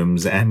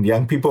newsrooms. And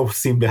young people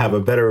seem to have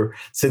a better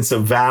sense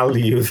of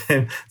value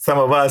than some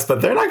of us, but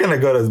they're not going to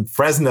go to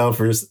Fresno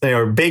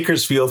or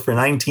Bakersfield for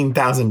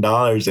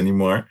 $19,000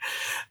 anymore.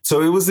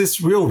 So it was this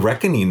real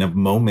reckoning of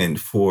moment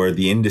for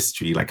the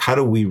industry. Like, how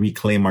do we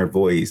reclaim our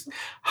voice?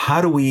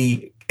 How do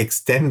we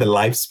extend the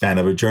lifespan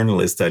of a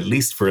journalist, at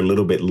least for a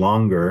little bit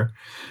longer?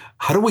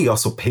 How do we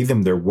also pay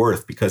them their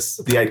worth? Because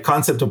the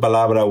concept of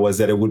Palabra was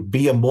that it would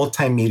be a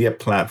multimedia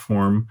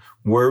platform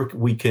where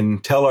we can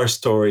tell our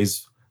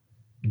stories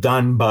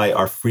done by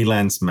our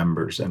freelance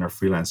members and our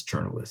freelance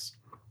journalists.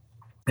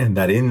 And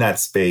that in that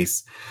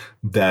space,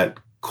 that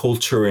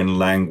culture and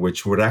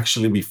language would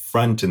actually be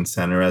front and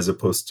center as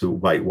opposed to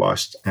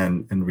whitewashed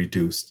and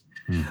reduced.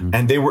 Mm-hmm.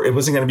 And it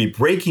wasn't going to be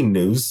breaking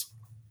news.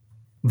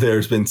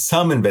 There's been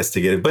some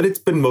investigative, but it's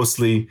been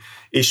mostly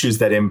issues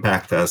that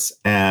impact us.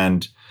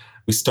 And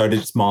we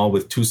started small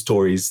with 2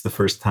 stories the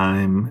first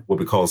time, what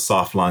we call a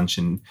soft launch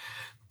in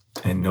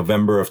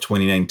November of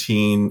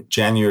 2019.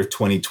 January of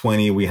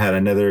 2020, we had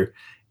another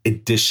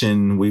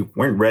edition. We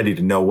weren't ready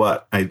to know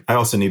what. I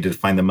also needed to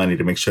find the money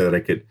to make sure that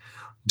I could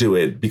do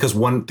it. Because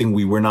one thing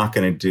we were not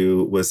going to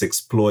do was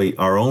exploit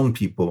our own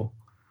people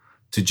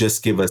to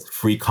just give us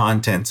free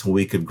content so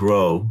we could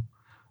grow.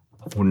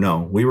 Well,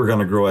 no, we were going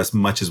to grow as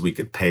much as we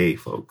could pay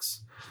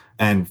folks.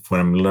 And when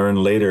I learned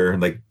later,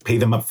 pay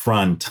them up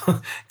front,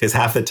 because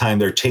half the time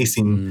they're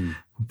chasing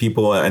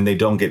people and they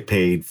don't get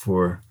paid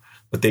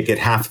but they get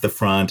half the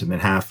front and then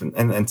half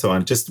and so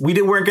on.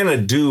 We weren't going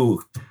to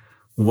do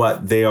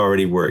what they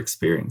already were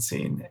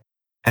experiencing.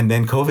 And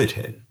then COVID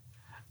hit.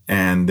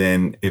 And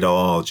then it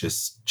all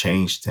just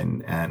changed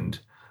and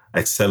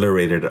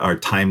accelerated our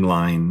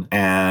timeline.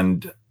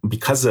 And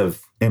because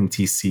of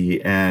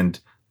MTC and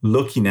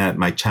looking at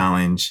my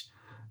challenge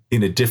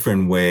in a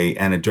different way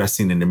and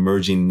addressing an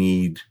emerging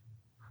need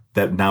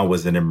that now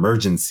was an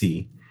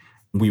emergency,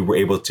 we were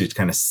able to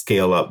kind of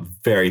scale up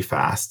very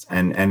fast.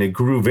 And it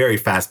grew very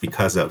fast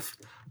because of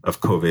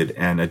COVID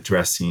and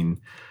addressing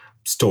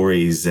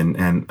stories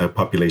and a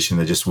population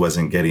that just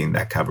wasn't getting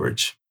that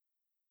coverage.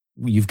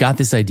 You've got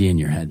this idea in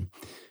your head.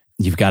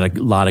 You've got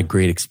a lot of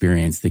great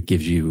experience that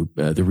gives you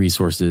the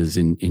resources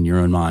in your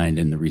own mind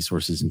and the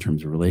resources in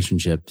terms of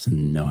relationships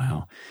and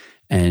know-how.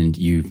 And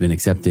you've been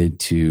accepted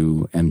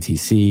to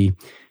MTC.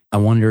 I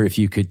wonder if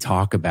you could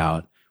talk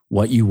about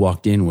what you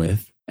walked in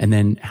with and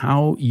then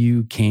how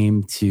you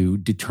came to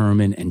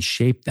determine and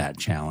shape that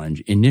challenge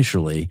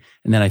initially.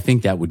 And then I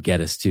think that would get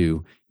us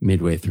to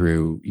midway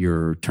through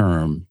your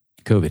term,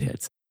 COVID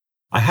hits.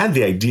 I had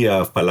the idea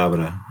of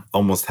Palabra,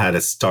 almost had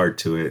a start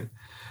to it,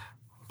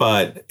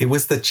 but it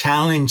was the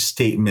challenge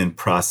statement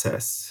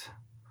process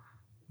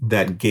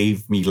that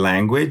gave me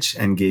language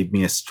and gave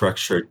me a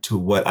structure to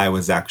what I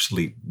was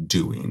actually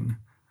doing,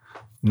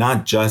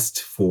 not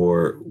just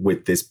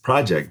with this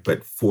project,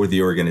 but for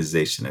the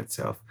organization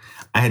itself.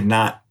 I had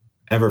not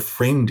ever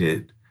framed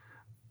it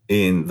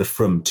in the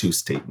From To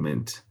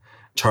statement.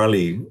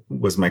 Charlie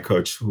was my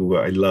coach, who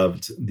I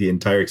loved the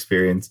entire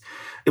experience.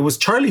 It was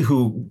Charlie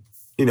who,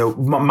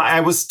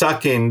 I was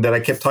stuck in that. I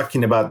kept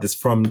talking about this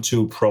from reactive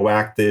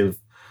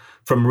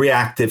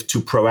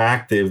to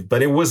proactive,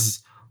 but it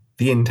was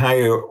the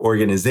entire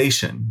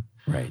organization.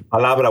 Right.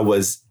 Palabra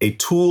was a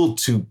tool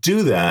to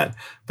do that,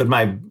 but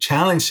my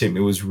challenge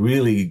statement was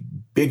really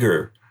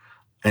bigger,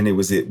 and it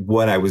was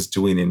what I was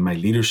doing in my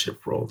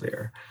leadership role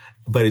there.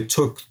 But it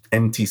took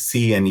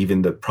MTC and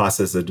even the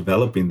process of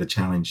developing the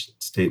challenge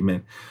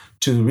statement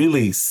to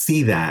really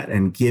see that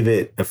and give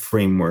it a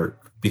framework,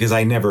 because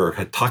I never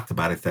had talked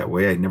about it that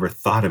way. I never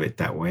thought of it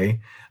that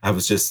way. I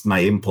was just, my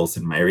impulse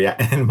and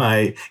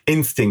my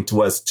instinct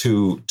was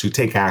to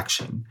take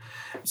action.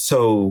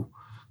 So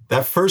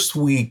that first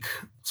week,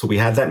 so we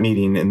had that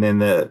meeting, and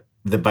then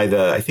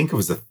I think it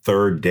was the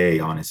third day,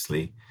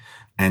 honestly,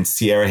 and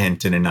Sierra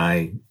Hinton and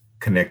I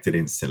connected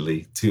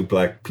instantly. Two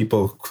Black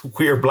people,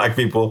 queer Black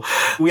people.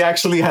 We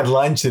actually had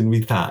lunch and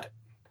we thought,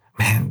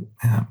 man,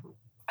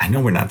 I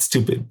know we're not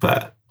stupid,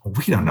 but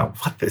we don't know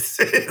what this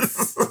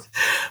is.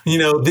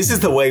 This is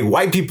the way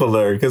white people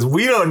learn, because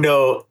we don't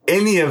know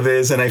any of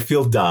this, and I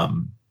feel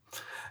dumb.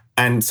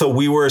 And so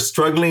we were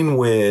struggling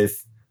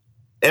with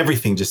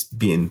everything just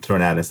being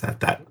thrown at us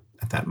at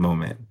that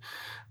moment.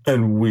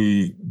 And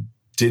we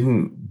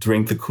didn't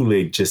drink the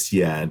Kool-Aid just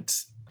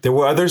yet. There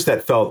were others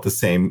that felt the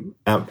same.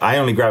 I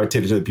only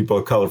gravitated to the people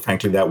of color,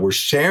 frankly, that were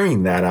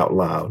sharing that out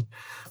loud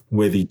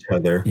with each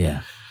other.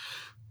 Yeah.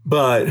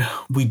 But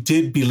we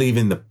did believe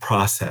in the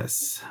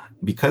process,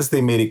 because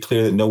they made it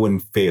clear that no one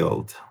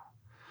failed.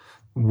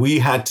 We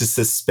had to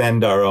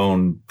suspend our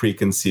own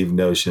preconceived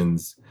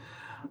notions.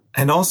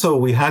 And also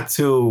we had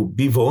to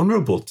be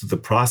vulnerable to the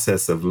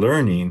process of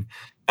learning,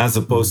 as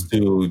opposed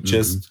to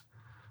just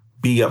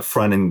be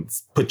upfront and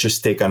put your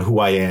stake on who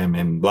I am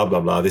and blah,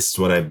 blah, blah. This is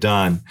what I've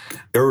done.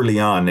 Early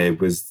on,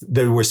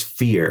 there was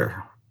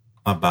fear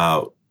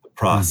about the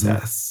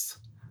process.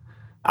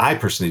 I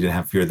personally didn't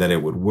have fear that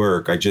it would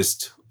work.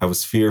 I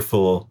was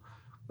fearful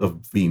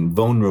of being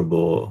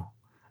vulnerable.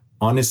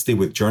 Honestly,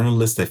 with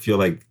journalists, I feel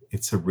like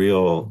it's a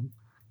real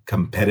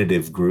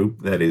competitive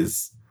group that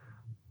is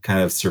kind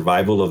of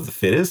survival of the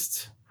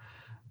fittest.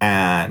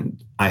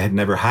 And I had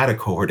never had a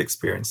cohort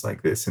experience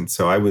like this. And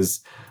so I was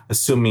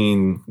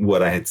assuming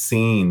what I had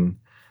seen,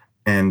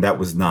 and that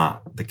was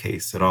not the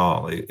case at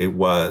all. It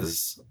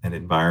was an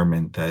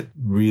environment that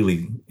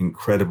really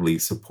incredibly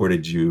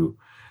supported you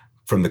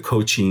from the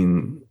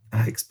coaching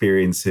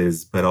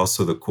experiences, but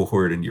also the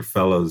cohort and your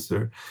fellows.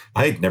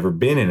 I had never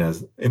been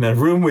in a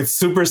room with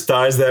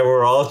superstars that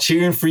were all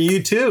cheering for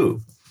you too,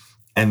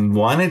 and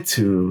wanted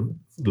to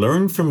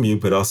learn from you,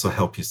 but also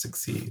help you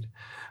succeed.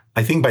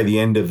 I think by the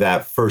end of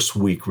that first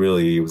week,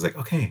 really, it was like,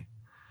 okay,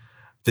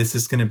 this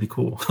is going to be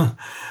cool.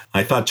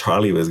 I thought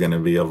Charlie was going to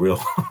be a real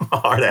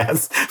hard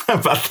ass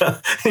about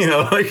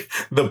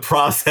the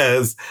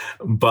process,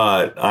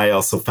 but I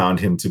also found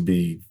him to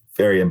be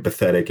very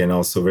empathetic and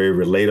also very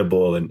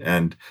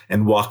relatable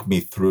and walk me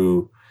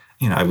through,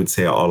 I would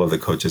say all of the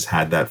coaches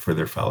had that for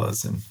their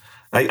fellows. And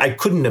I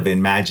couldn't have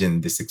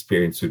imagined this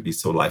experience would be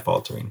so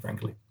life-altering,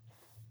 frankly.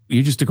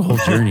 You just took a whole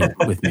journey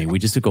with me. We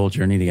just took a whole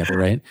journey together,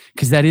 right?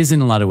 Because that is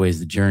in a lot of ways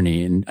the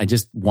journey. And I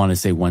just want to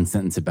say one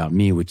sentence about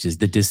me, which is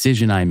the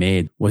decision I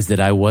made was that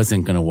I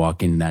wasn't going to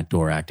walk in that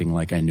door acting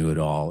like I knew it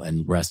all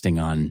and resting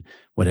on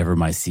whatever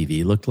my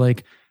CV looked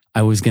like.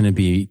 I was going to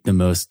be the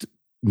most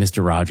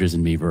Mr. Rogers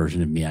and me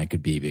version of me I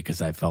could be, because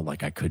I felt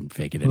like I couldn't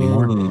fake it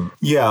anymore.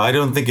 Yeah, I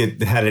don't think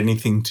it had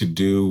anything to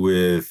do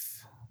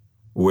with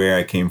where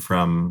I came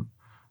from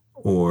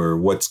or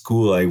what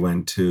school I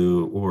went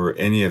to or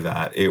any of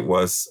that. It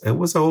was a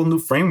whole new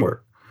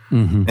framework.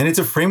 Mm-hmm. And it's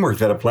a framework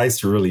that applies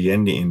to really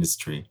any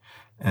industry,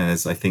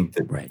 as I think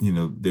that, Right.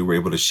 they were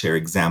able to share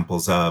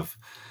examples of.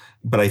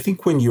 But I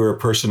think when you're a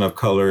person of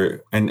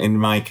color, and in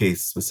my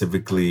case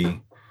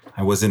specifically,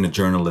 I wasn't a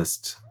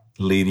journalist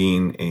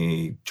leading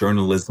a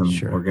journalism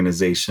Sure.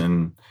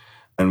 organization.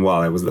 And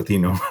while I was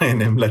Latino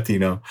and I'm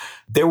Latino,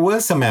 there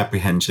was some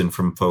apprehension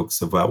from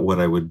folks about what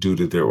I would do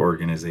to their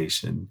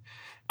organization.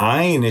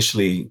 I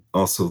initially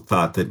also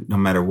thought that no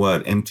matter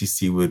what,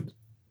 MTC would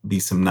be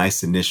some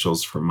nice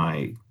initials for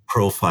my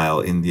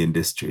profile in the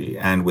industry.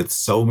 And with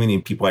so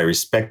many people I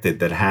respected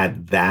that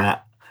had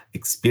that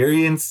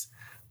experience,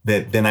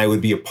 that then I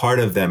would be a part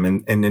of them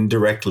and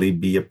indirectly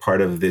be a part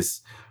of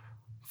this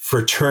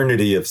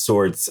fraternity of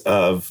sorts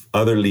of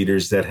other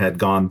leaders that had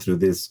gone through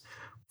this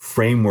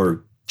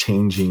framework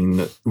changing,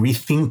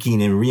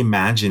 rethinking and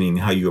reimagining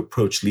how you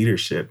approach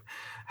leadership,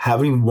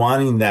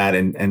 wanting that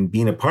and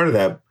being a part of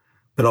that,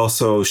 but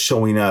also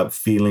showing up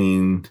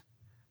feeling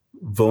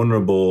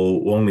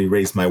vulnerable, only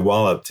raised my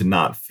wall up to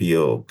not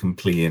feel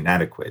completely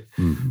inadequate.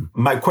 Mm-hmm.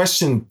 My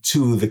question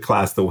to the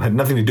class, though, had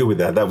nothing to do with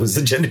that. That was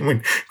a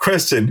genuine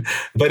question,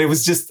 but it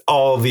was just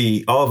all of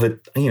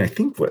it. I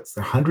think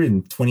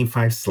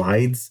 125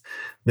 slides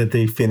that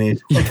they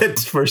finished in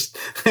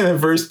the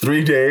first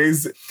 3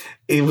 days.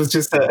 It was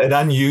just an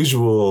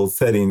unusual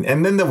setting.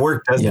 And then the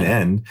work doesn't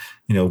end.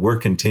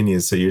 Work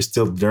continues. So you're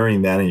still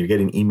during that and you're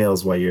getting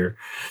emails while you're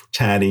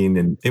chatting.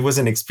 And it was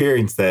an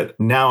experience that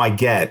now I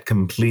get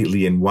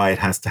completely and why it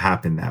has to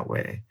happen that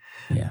way.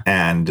 Yeah.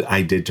 And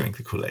I did drink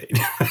the Kool-Aid.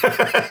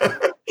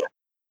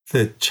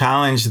 The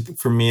challenge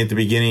for me at the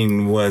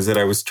beginning was that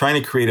I was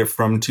trying to create a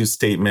from-to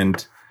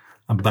statement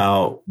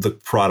about the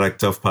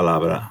product of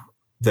Palabra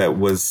that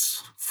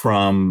was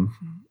from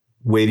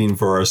waiting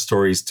for our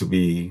stories to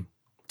be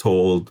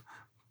told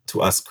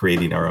to us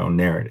creating our own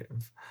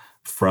narrative,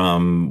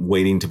 from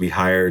waiting to be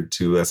hired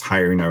to us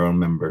hiring our own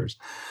members.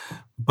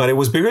 But it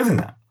was bigger than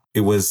that.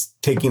 It was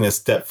taking a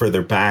step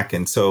further back.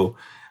 And so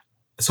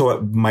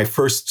my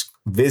first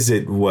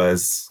visit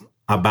was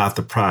about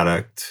the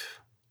product,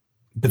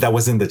 but that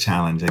wasn't the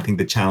challenge. I think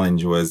the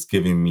challenge was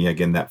giving me,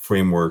 again, that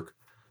framework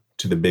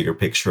to the bigger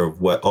picture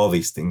of what all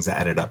these things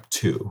added up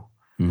to.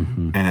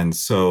 Mm-hmm. And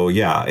so,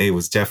 it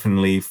was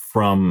definitely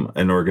from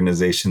an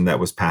organization that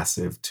was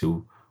passive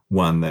to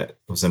one that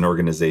was an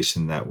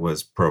organization that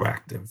was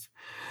proactive.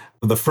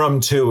 The from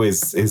to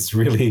is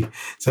really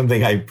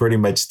something I pretty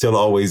much still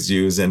always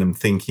use and I'm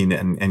thinking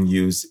and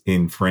use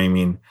in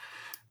framing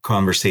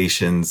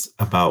conversations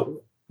about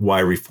why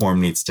reform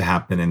needs to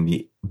happen and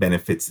the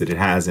benefits that it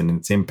has and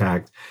its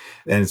impact.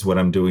 And it's what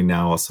I'm doing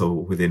now also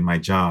within my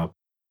job.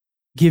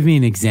 Give me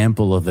an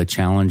example of a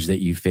challenge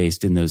that you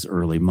faced in those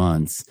early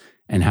months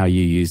and how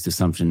you used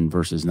assumption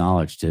versus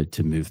knowledge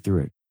to move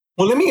through it.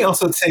 Well, let me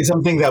also say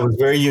something that was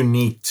very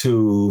unique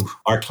to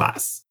our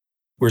class.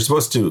 We're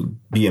supposed to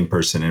be in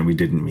person and we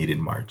didn't meet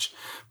in March.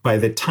 By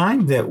the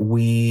time that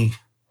we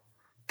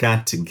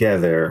got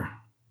together,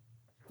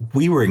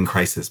 we were in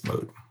crisis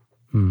mode.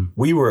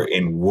 We were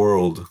in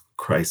world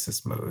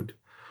crisis mode.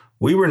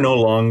 We were no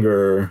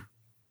longer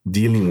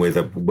dealing with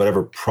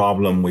whatever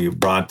problem we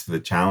brought to the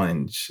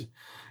challenge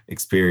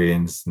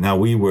experience. Now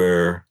we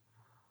were,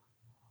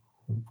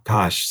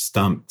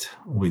 stumped.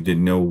 We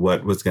didn't know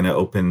what was going to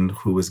open,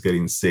 who was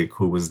getting sick,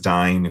 who was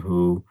dying,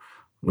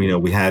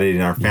 we had it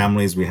in our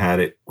families. We had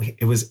it.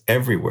 It was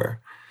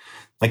everywhere.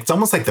 Like it's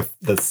almost like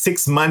the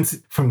 6 months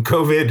from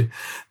COVID,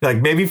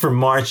 like maybe from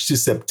March to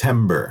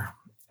September.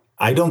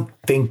 I don't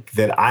think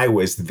that I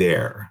was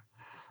there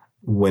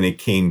when it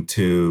came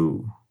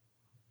to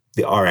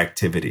our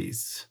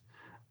activities,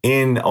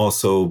 in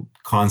also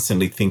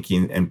constantly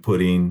thinking and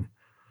putting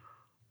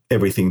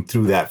everything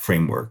through that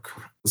framework.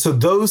 So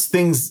those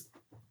things,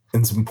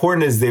 as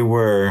important as they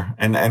were,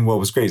 and what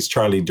was great is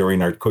Charlie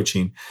during our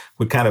coaching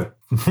would kind of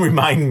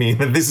remind me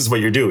that this is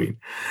what you're doing.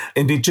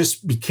 And it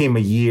just became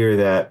a year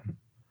that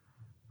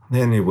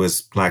then it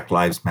was Black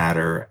Lives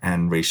Matter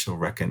and racial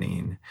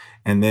reckoning.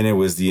 And then it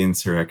was the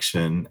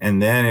insurrection.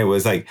 And then it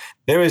was like,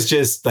 there was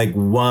just like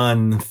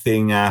one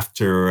thing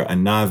after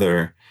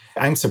another.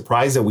 I'm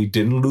surprised that we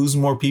didn't lose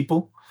more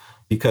people,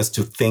 because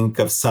to think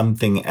of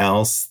something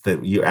else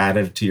that you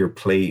added to your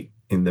plate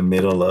in the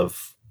middle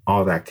of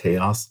all that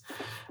chaos.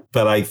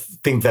 But I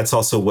think that's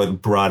also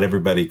what brought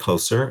everybody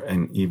closer.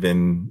 And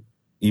even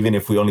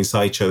if we only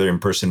saw each other in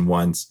person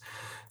once,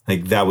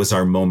 like that was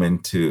our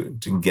moment to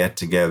get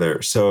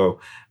together. So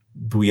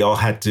we all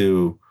had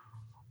to,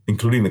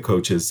 including the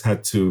coaches,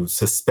 had to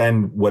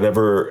suspend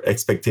whatever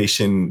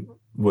expectation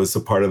was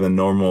a part of the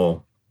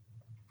normal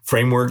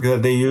framework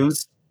that they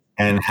use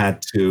and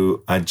had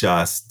to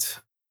adjust.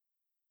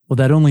 Well,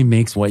 that only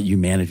makes what you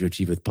managed to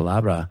achieve with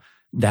Palabra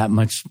that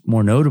much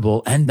more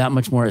notable and that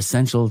much more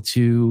essential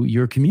to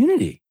your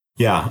community.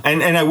 Yeah.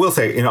 And I will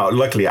say,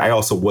 luckily, I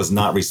also was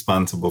not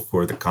responsible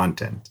for the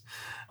content.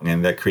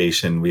 And that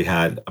creation, we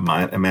had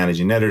a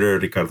managing editor,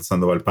 Ricardo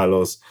Sandoval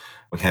Palos.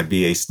 We had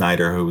B.A.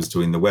 Snyder, who was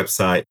doing the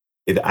website.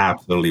 It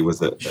absolutely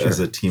was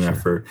a team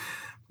effort.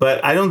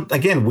 But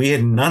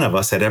none of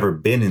us had ever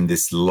been in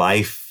this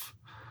life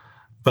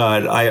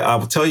But I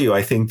will tell you,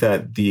 I think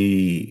that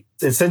the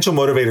essential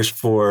motivators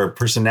for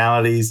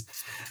personalities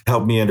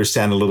helped me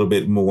understand a little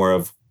bit more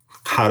of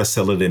how to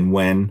sell it and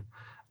when,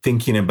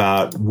 thinking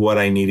about what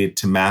I needed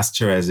to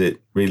master as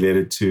it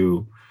related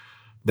to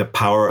the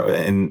power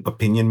and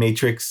opinion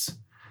matrix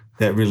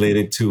that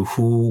related to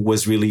who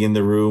was really in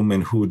the room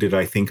and who did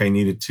I think I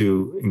needed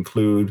to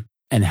include.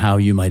 And how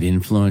you might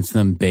influence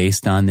them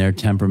based on their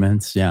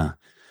temperaments. Yeah.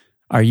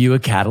 Are you a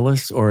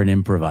catalyst or an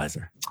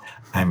improviser?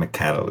 I'm a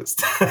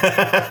catalyst.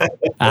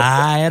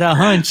 I had a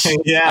hunch.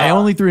 Yeah. I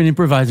only threw an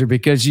improviser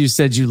because you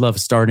said you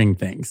love starting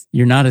things.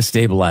 You're not a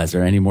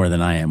stabilizer any more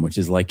than I am, which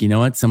is like, you know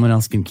what? Someone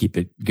else can keep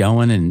it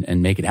going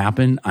and make it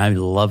happen. I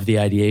love the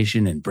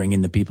ideation and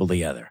bringing the people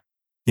together.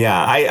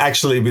 Yeah, I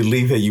actually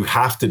believe that you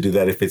have to do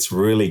that if it's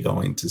really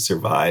going to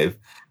survive,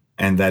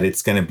 and that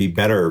it's going to be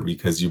better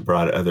because you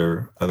brought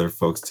other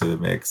folks to the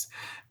mix.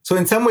 So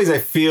in some ways, I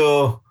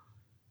feel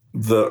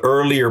the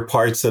earlier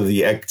parts of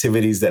the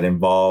activities that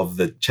involve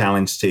the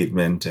challenge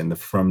statement and the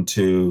from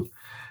to,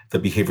 the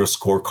behavioral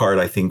scorecard,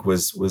 I think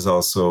was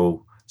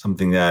also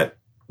something that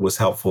was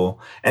helpful.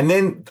 And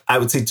then I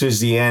would say towards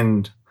the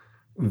end,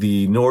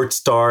 the North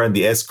Star and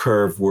the S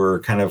curve were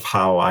kind of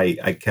how I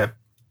kept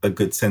a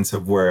good sense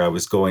of where I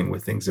was going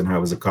with things and how I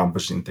was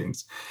accomplishing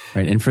things.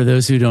 Right. And for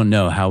those who don't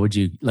know, how would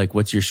you, like,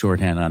 what's your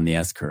shorthand on the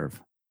S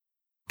curve?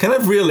 Kind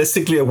of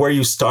realistically of where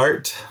you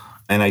start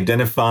and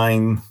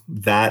identifying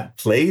that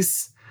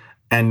place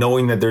and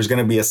knowing that there's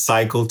going to be a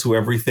cycle to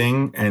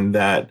everything, and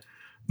that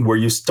where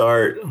you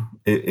start,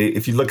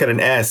 if you look at an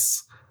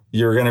S,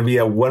 you're going to be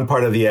at one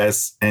part of the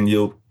S and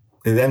you'll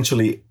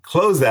eventually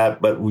close that,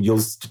 but you'll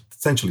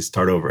essentially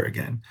start over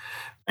again.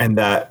 And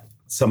that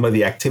some of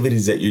the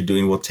activities that you're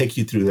doing will take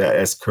you through that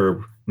S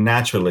curve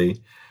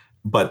naturally,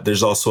 but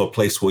there's also a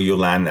place where you'll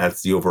land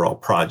as the overall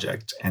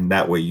project. And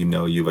that way, you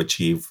know, you've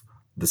achieved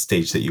the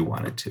stage that you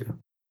wanted to.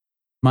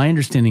 My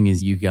understanding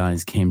is you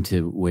guys came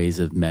to ways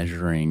of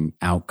measuring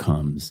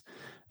outcomes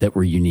that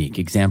were unique.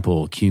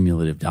 Example,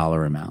 cumulative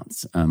dollar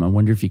amounts. I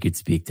wonder if you could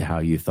speak to how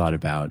you thought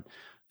about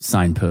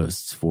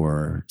signposts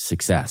for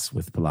success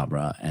with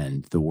Palabra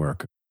and the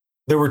work.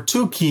 There were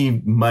two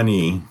key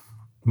money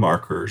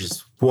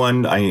markers.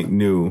 One I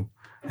knew,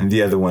 and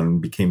the other one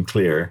became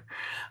clear.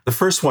 The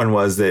first one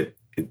was that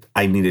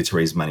I needed to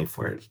raise money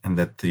for it, and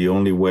that the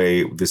only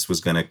way this was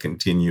going to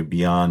continue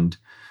beyond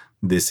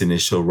this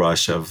initial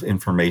rush of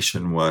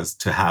information was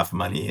to have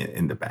money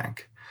in the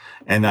bank.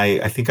 And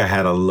I think I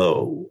had a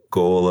low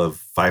goal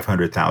of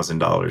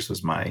 $500,000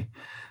 was my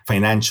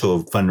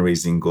financial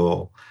fundraising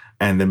goal.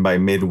 And then by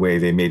midway,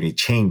 they made me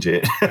change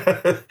it.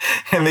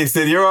 And they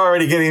said, you're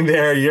already getting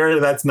there.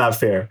 That's not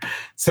fair.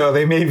 So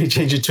they made me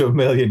change it to $1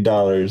 million.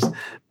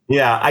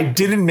 Yeah, I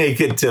didn't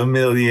make it to $1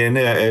 million.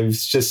 It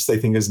was just, I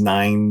think it was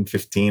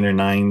 915 or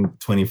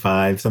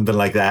 925, something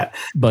like that.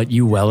 But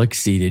you well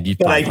exceeded.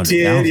 But I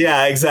did.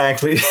 Yeah,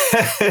 exactly.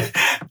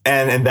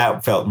 and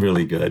that felt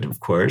really good,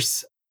 of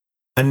course.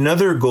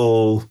 Another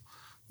goal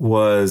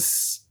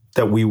was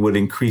that we would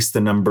increase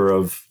the number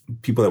of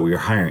people that we were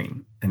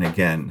hiring. And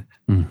again,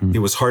 it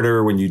was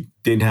harder when you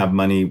didn't have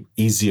money,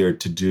 easier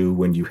to do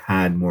when you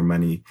had more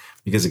money,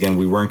 because again,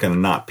 we weren't going to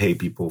not pay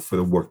people for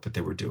the work that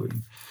they were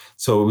doing.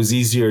 So it was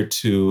easier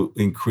to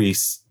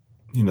increase,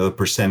 the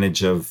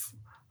percentage of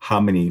how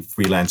many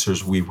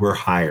freelancers we were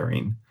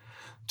hiring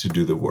to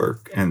do the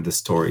work and the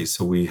stories.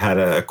 So we had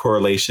a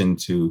correlation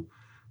to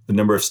the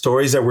number of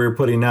stories that we were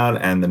putting out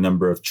and the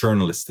number of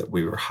journalists that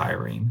we were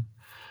hiring.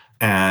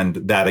 And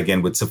that,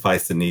 again, would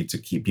suffice the need to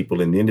keep people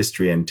in the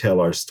industry and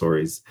tell our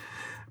stories.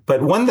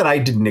 But one that I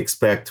didn't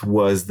expect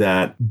was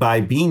that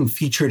by being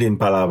featured in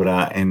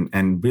Palabra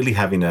and really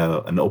having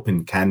an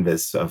open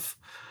canvas of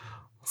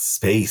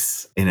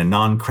space in a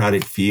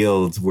non-crowded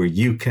field where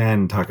you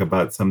can talk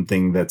about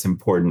something that's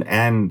important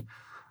and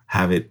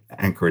have it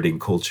anchored in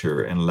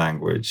culture and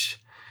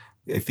language.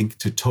 I think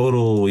to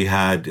total, we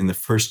had in the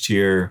first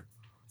year,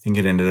 I think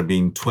it ended up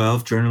being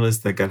 12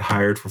 journalists that got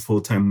hired for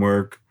full-time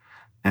work,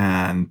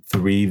 and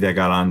 3 that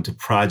got onto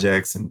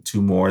projects, and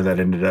 2 more that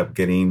ended up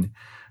getting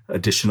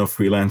additional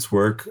freelance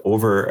work.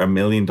 Over $1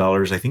 million.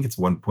 I think it's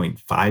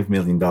 $1.5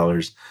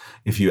 million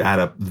if you add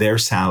up their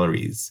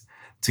salaries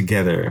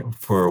together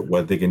for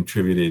what they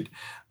contributed.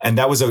 And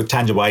that was a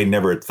tangible I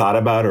never thought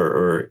about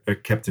or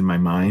kept in my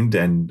mind.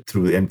 And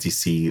through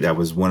MTC, that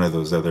was one of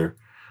those other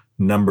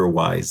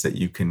number-wise that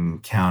you can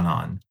count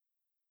on.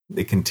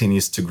 It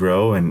continues to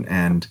grow,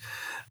 and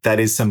that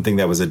is something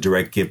that was a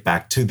direct give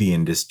back to the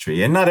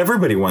industry. And not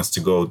everybody wants to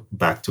go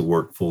back to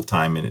work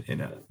full-time in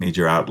a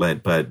major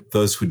outlet, but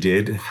those who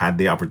did had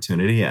the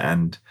opportunity,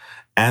 and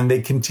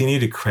they continue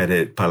to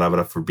credit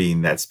Palabra for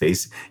being that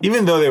space.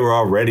 Even though they were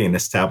already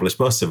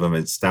most of them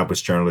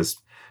established journalists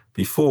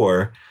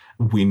before,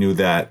 we knew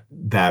that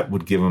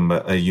would give them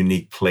a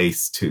unique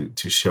place to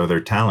show their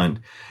talent.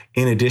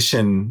 In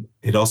addition,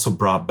 it also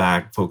brought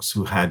back folks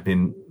who had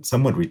been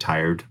somewhat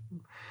retired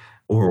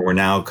or were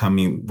now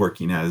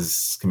working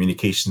as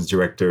communications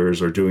directors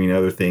or doing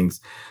other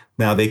things.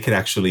 Now they could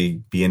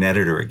actually be an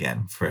editor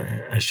again for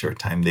a short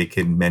time. They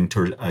could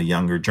mentor a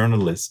younger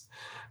journalist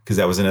because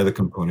that was another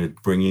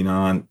component, bringing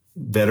on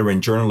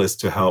veteran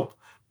journalists to help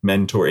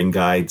mentor and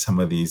guide some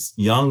of these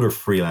younger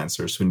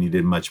freelancers who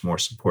needed much more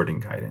support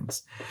and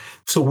guidance.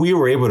 So we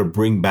were able to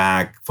bring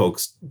back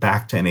folks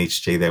back to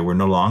NHJ that were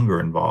no longer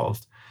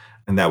involved.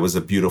 And that was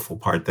a beautiful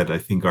part that I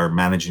think our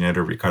managing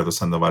editor, Ricardo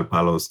Sandoval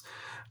Palos,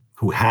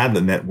 who had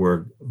the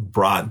network,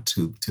 brought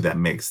to that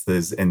mix.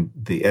 And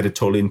the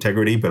editorial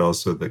integrity, but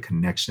also the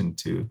connection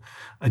to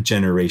a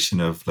generation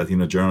of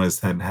Latino journalists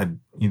that had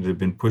either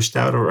been pushed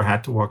out or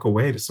had to walk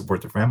away to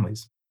support their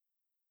families.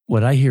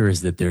 What I hear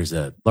is that there's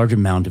a large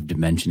amount of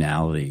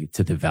dimensionality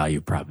to the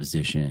value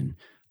proposition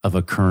of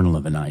a kernel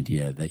of an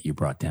idea that you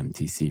brought to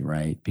MTC,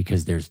 right?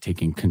 Because there's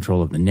taking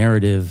control of the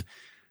narrative,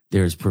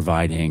 there's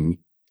providing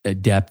a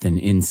depth and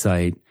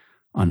insight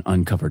on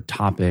uncovered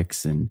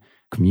topics and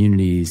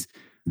communities.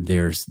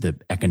 There's the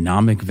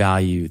economic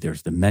value,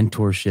 there's the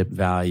mentorship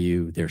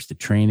value, there's the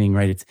training,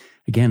 right? It's,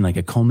 again, like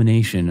a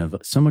culmination of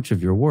so much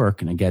of your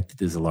work. And I get that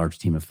there's a large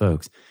team of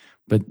folks,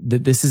 but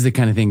this is the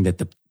kind of thing that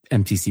the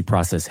MTC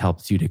process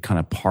helps you to kind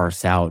of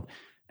parse out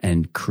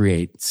and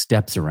create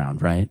steps around,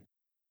 right?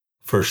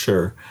 For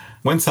sure.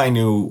 Once I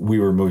knew we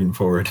were moving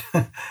forward,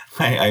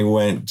 I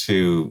went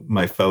to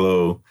my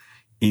fellow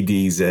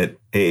EDs at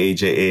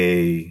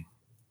AAJA,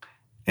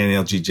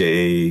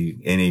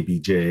 NLGJA,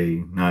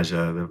 NABJ,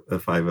 NAJA, the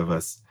five of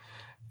us.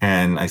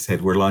 And I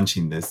said, we're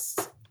launching this.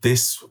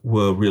 This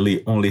will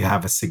really only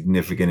have a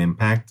significant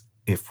impact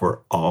if we're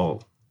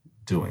all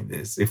doing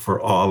this, if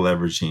we're all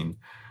leveraging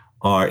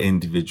our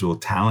individual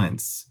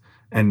talents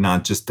and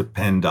not just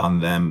depend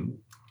on them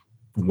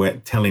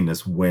telling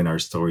us when our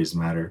stories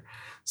matter.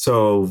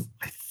 So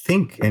I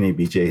think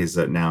NABJ has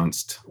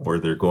announced, or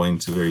they're going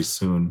to very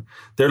soon,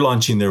 they're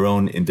launching their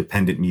own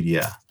independent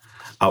media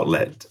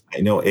outlet.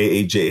 I know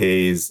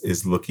AAJA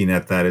is looking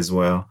at that as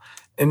well.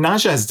 And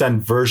NAJA has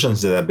done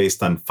versions of that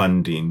based on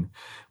funding.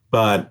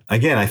 But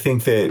again, I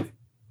think that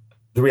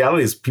the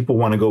reality is people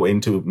want to go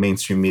into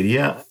mainstream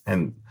media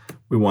and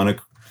we want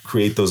to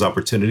create those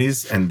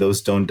opportunities, and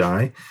those don't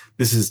die.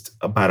 This is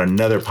about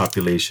another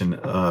population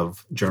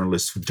of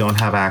journalists who don't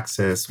have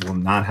access, will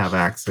not have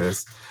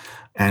access.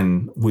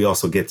 And we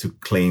also get to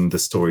claim the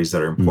stories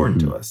that are important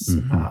to us.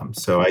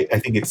 So I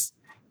think it's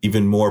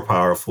even more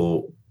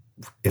powerful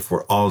if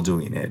we're all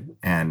doing it.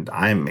 And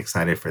I'm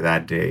excited for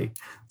that day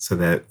so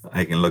that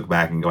I can look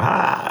back and go,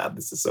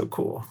 this is so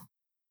cool.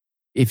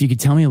 If you could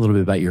tell me a little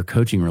bit about your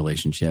coaching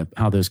relationship,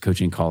 how those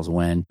coaching calls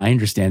went. I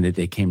understand that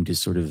they came to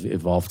sort of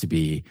evolve to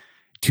be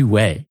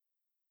two-way.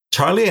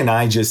 Charlie and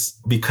I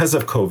just, because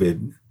of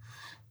COVID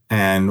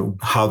and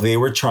how they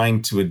were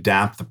trying to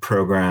adapt the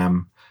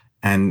program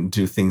and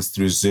do things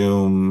through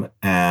Zoom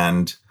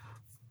and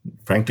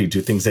frankly,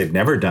 do things they'd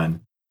never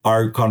done,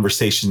 our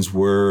conversations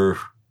were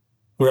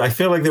I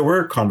feel like there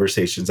were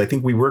conversations. I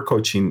think we were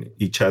coaching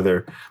each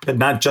other, but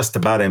not just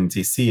about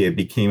MTC. It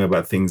became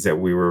about things that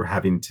we were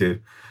having to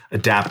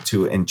adapt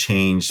to and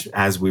change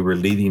as we were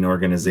leading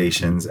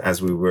organizations,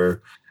 as we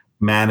were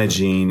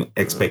managing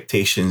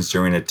expectations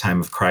during a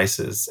time of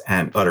crisis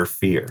and utter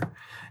fear.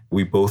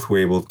 We both were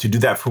able to do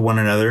that for one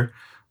another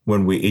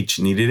when we each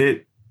needed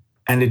it.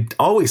 And it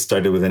always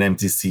started with an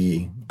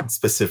MTC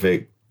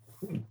specific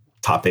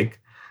topic,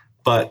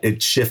 but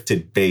it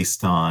shifted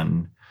based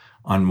on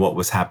what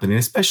was happening.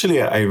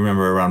 Especially, I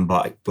remember around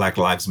Black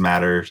Lives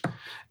Matter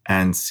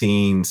and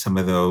seeing some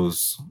of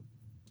those,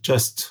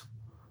 just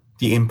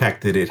the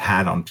impact that it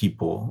had on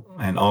people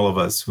and all of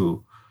us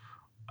who,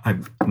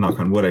 knock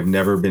on wood, I've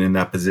never been in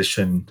that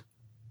position,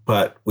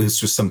 but it was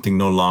just something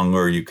no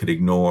longer you could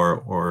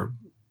ignore or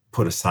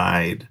put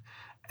aside.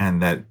 And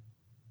that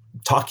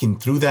talking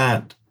through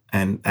that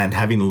and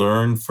having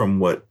learned from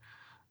what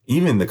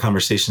even the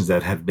conversations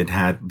that had been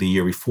had the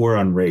year before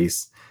on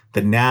race,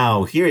 that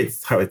now here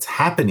it's how it's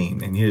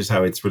happening and here's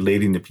how it's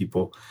relating to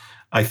people.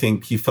 I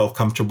think he felt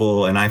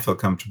comfortable and I felt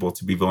comfortable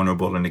to be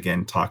vulnerable and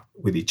again, talk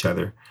with each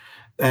other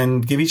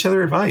and give each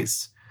other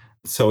advice.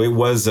 So it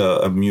was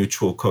a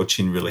mutual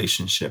coaching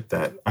relationship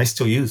that I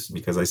still use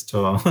because I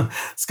still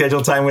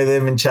schedule time with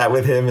him and chat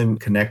with him and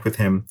connect with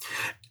him.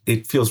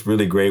 It feels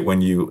really great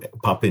when you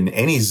pop in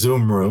any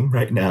Zoom room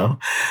right now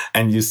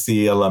and you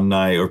see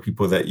alumni or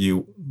people that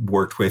you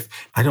worked with.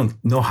 I don't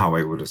know how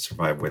I would have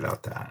survived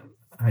without that.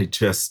 I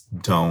just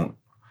don't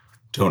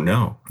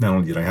know. Not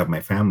only did I have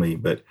my family,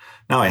 but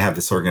now I have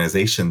this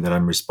organization that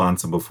I'm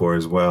responsible for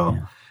as well.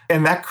 Yeah.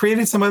 And that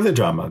created some other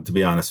drama, to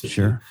be honest with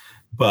you.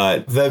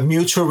 But the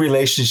mutual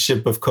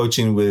relationship of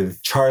coaching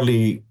with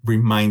Charlie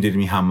reminded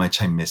me how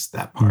much I missed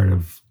that part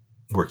of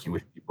working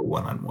with people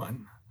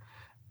one-on-one.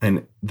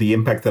 And the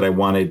impact that I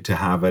wanted to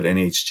have at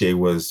NHJ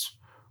was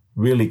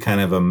really kind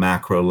of a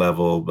macro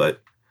level,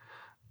 but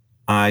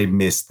I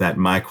missed that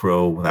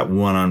micro, that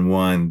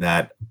one-on-one,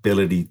 that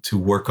ability to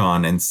work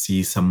on and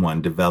see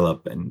someone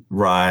develop and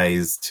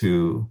rise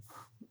to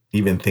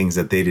even things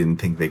that they didn't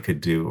think they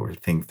could do or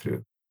think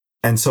through.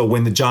 And so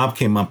when the job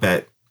came up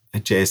at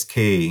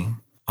JSK,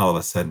 all of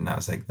a sudden I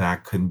was like,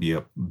 that couldn't be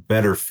a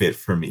better fit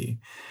for me.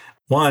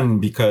 One,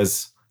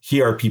 because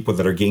here are people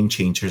that are game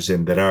changers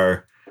and that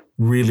are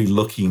really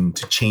looking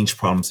to change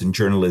problems in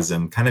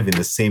journalism, kind of in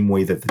the same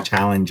way that the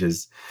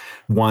Challenges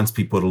wants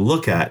people to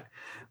look at.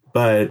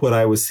 But what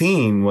I was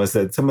seeing was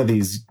that some of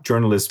these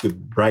journalists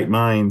with bright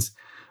minds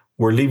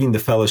were leaving the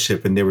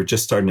fellowship and they were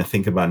just starting to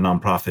think about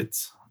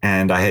nonprofits.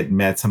 And I had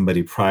met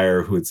somebody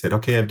prior who had said,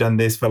 okay, I've done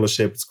this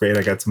fellowship. It's great.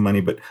 I got some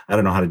money, but I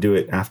don't know how to do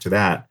it after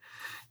that.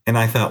 And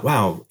I thought,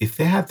 wow, if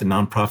they had the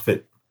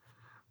nonprofit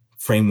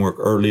framework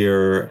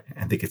earlier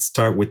and they could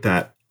start with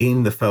that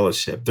in the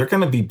fellowship, they're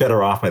going to be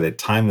better off by the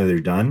time that they're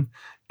done.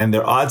 And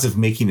their odds of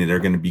making it are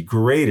going to be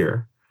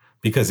greater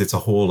because it's a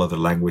whole other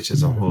language,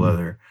 it's a whole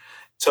other.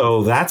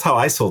 So that's how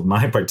I sold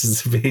my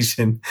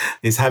participation,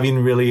 is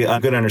having really a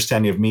good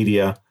understanding of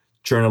media,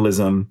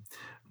 journalism,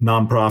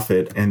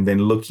 nonprofit, and then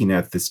looking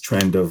at this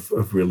trend of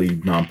really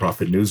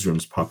nonprofit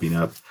newsrooms popping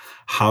up,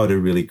 how to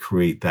really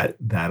create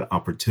that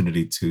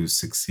opportunity to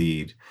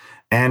succeed.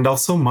 And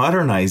also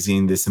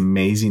modernizing this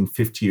amazing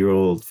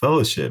 50-year-old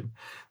fellowship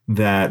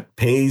that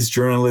pays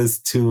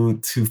journalists to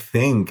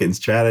think and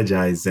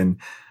strategize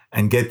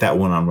and get that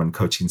one-on-one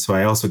coaching. So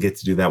I also get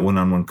to do that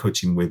one-on-one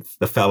coaching with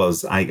the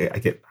fellows. I get, I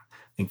think,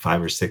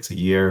 5 or 6 a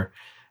year.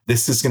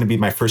 This is going to be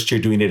my first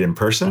year doing it in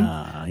person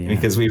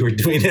because we were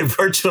doing it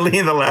virtually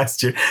in the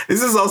last year.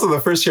 This is also the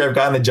first year I've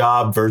gotten a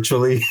job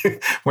virtually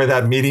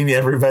without meeting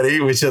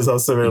everybody, which is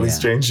also really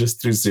strange,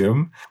 just through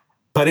Zoom.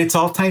 But it's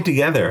all tied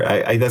together.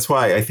 That's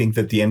why I think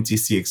that the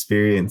MTC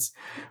experience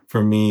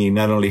for me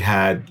not only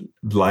had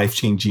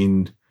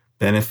life-changing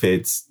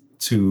benefits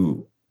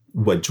to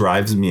what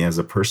drives me as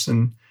a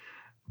person,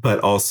 but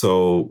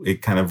also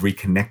it kind of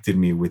reconnected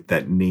me with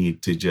that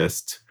need to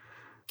just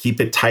keep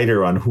it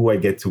tighter on who I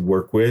get to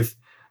work with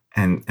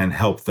and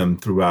help them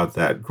throughout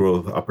that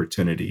growth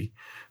opportunity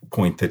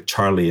point that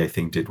Charlie, I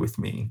think, did with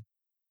me.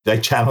 I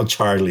channeled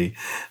Charlie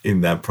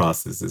in that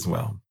process as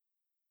well.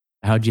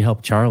 How'd you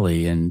help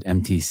Charlie and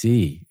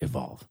MTC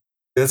evolve?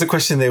 That's a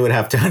question they would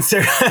have to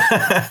answer.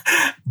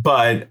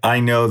 But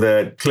I know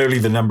that clearly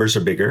the numbers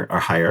are bigger, are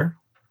higher.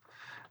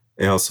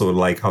 I also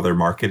like how they're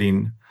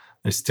marketing.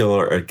 They still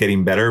are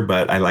getting better,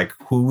 but I like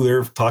who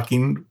they're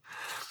talking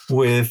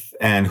with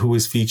and who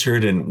is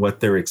featured and what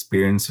their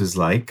experience was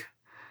like.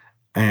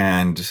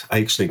 And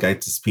I actually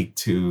got to speak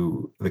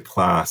to the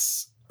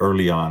class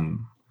early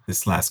on,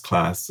 this last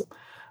class.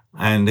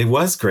 And it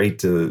was great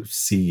to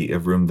see a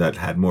room that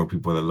had more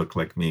people that looked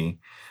like me.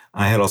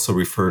 I had also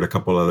referred a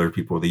couple other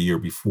people the year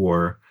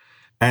before.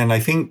 And I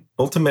think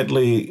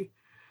ultimately,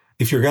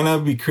 if you're going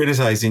to be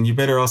criticizing, you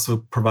better also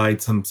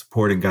provide some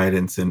support and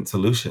guidance and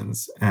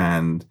solutions.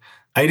 And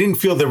I didn't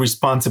feel the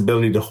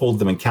responsibility to hold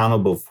them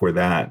accountable for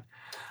that.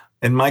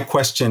 And my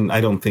question, I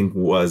don't think,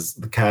 was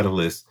the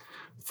catalyst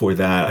for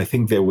that. I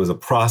think there was a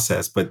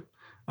process, but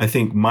I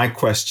think my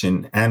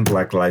question and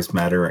Black Lives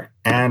Matter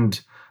and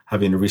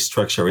having to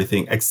restructure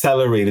everything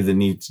accelerated the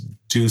need to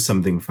do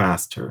something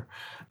faster.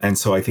 And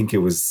so I think it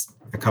was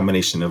a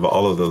combination of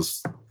all of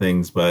those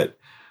things. But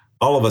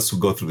all of us who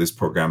go through this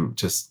program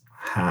just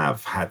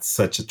have had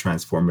such a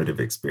transformative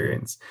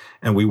experience.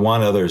 And we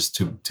want others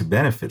to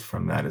benefit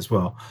from that as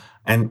well.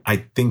 And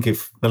I think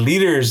if the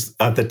leaders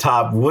at the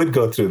top would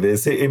go through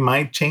this, it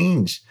might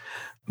change.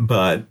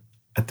 But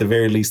at the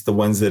very least, the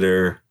ones that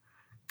are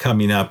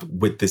coming up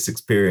with this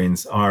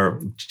experience are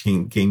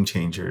game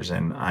changers.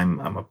 And I'm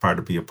a part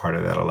of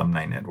that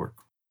alumni network.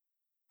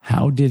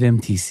 How did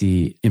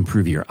MTC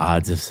improve your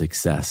odds of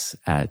success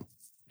at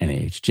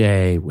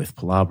NAHJ, with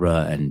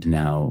Palabra, and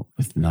now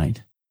with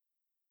Knight?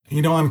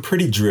 I'm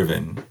pretty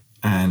driven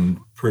and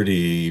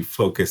pretty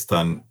focused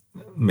on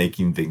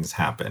making things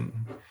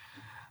happen.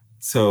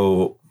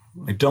 So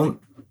I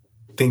don't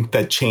think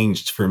that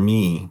changed for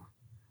me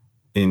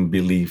in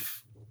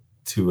belief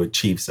to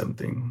achieve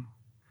something.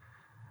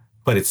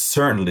 But it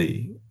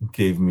certainly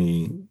gave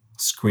me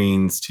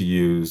screens to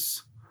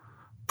use,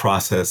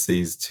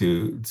 processes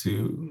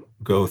to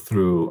go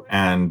through,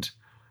 and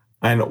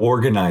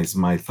organize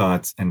my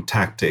thoughts and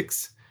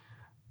tactics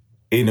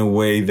in a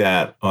way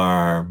that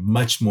are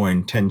much more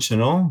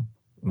intentional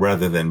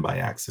rather than by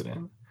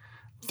accident.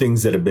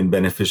 Things that have been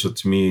beneficial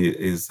to me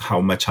is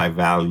how much I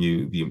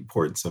value the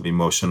importance of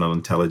emotional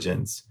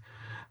intelligence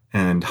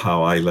and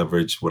how I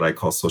leverage what I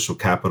call social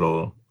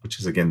capital, which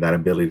is, again, that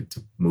ability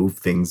to move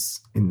things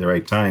in the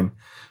right time.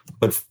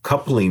 But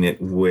coupling it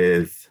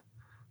with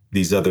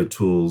these other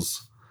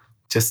tools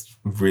just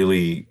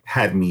really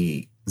had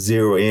me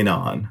zero in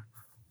on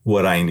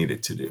what I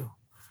needed to do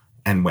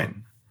and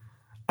when.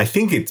 I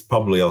think it's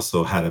probably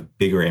also had a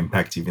bigger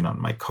impact even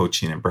on my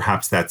coaching. And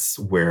perhaps that's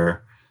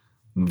where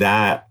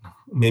that,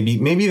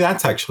 maybe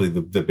that's actually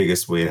the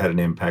biggest way it had an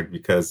impact,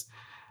 because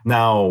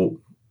now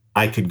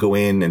I could go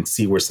in and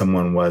see where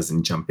someone was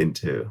and jump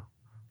into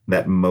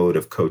that mode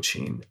of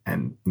coaching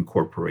and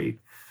incorporate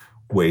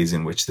ways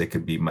in which they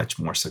could be much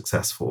more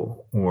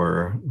successful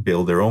or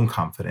build their own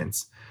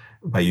confidence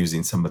by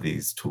using some of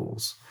these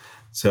tools.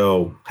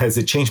 So has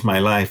it changed my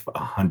life?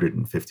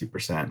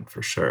 150%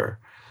 for sure.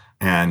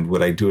 And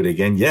would I do it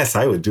again? Yes,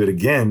 I would do it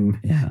again,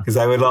 because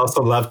I would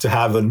also love to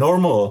have a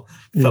normal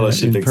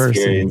fellowship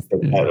experience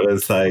that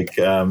was like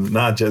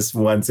not just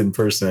once in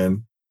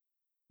person.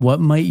 What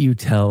might you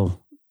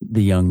tell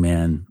the young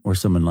man or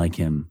someone like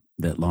him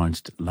that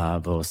launched La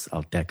Voz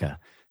Azteca,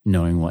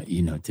 knowing what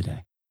you know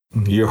today?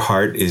 Your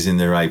heart is in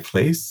the right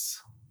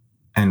place,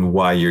 and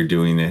why you're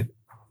doing it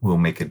will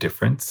make a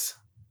difference.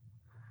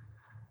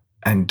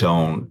 And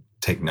don't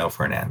take no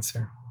for an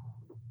answer.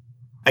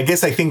 I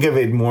guess I think of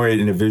it more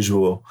in a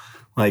visual,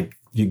 like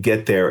you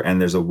get there and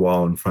there's a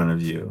wall in front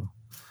of you.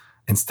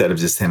 Instead of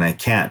just saying, I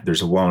can't,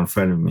 there's a wall in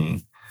front of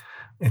me.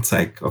 It's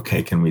like,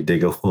 okay, can we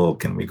dig a hole?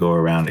 Can we go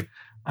around it?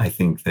 I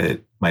think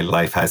that my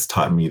life has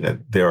taught me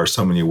that there are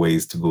so many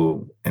ways to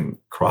go and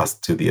cross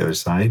to the other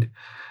side.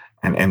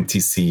 And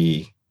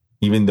MTC,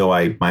 even though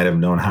I might have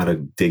known how to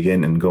dig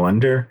in and go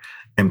under,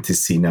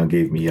 MTC now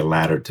gave me a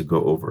ladder to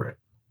go over it.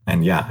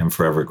 And yeah, I'm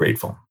forever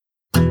grateful.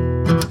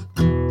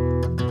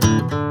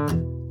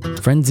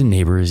 Friends and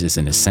Neighbors is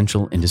an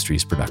Essential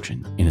Industries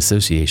production in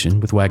association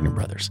with Wagner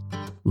Brothers.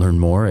 Learn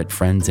more at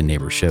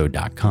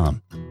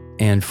friendsandneighborshow.com.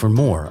 And for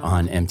more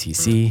on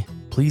MTC,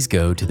 please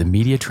go to the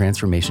Media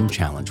Transformation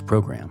Challenge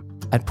program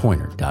at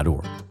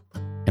poynter.org.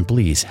 And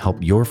please help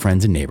your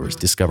friends and neighbors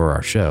discover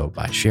our show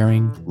by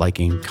sharing,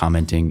 liking,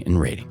 commenting, and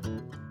rating.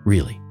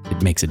 Really,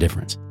 it makes a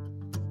difference.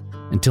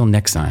 Until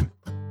next time,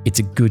 it's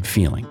a good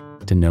feeling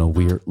to know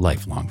we're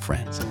lifelong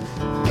friends.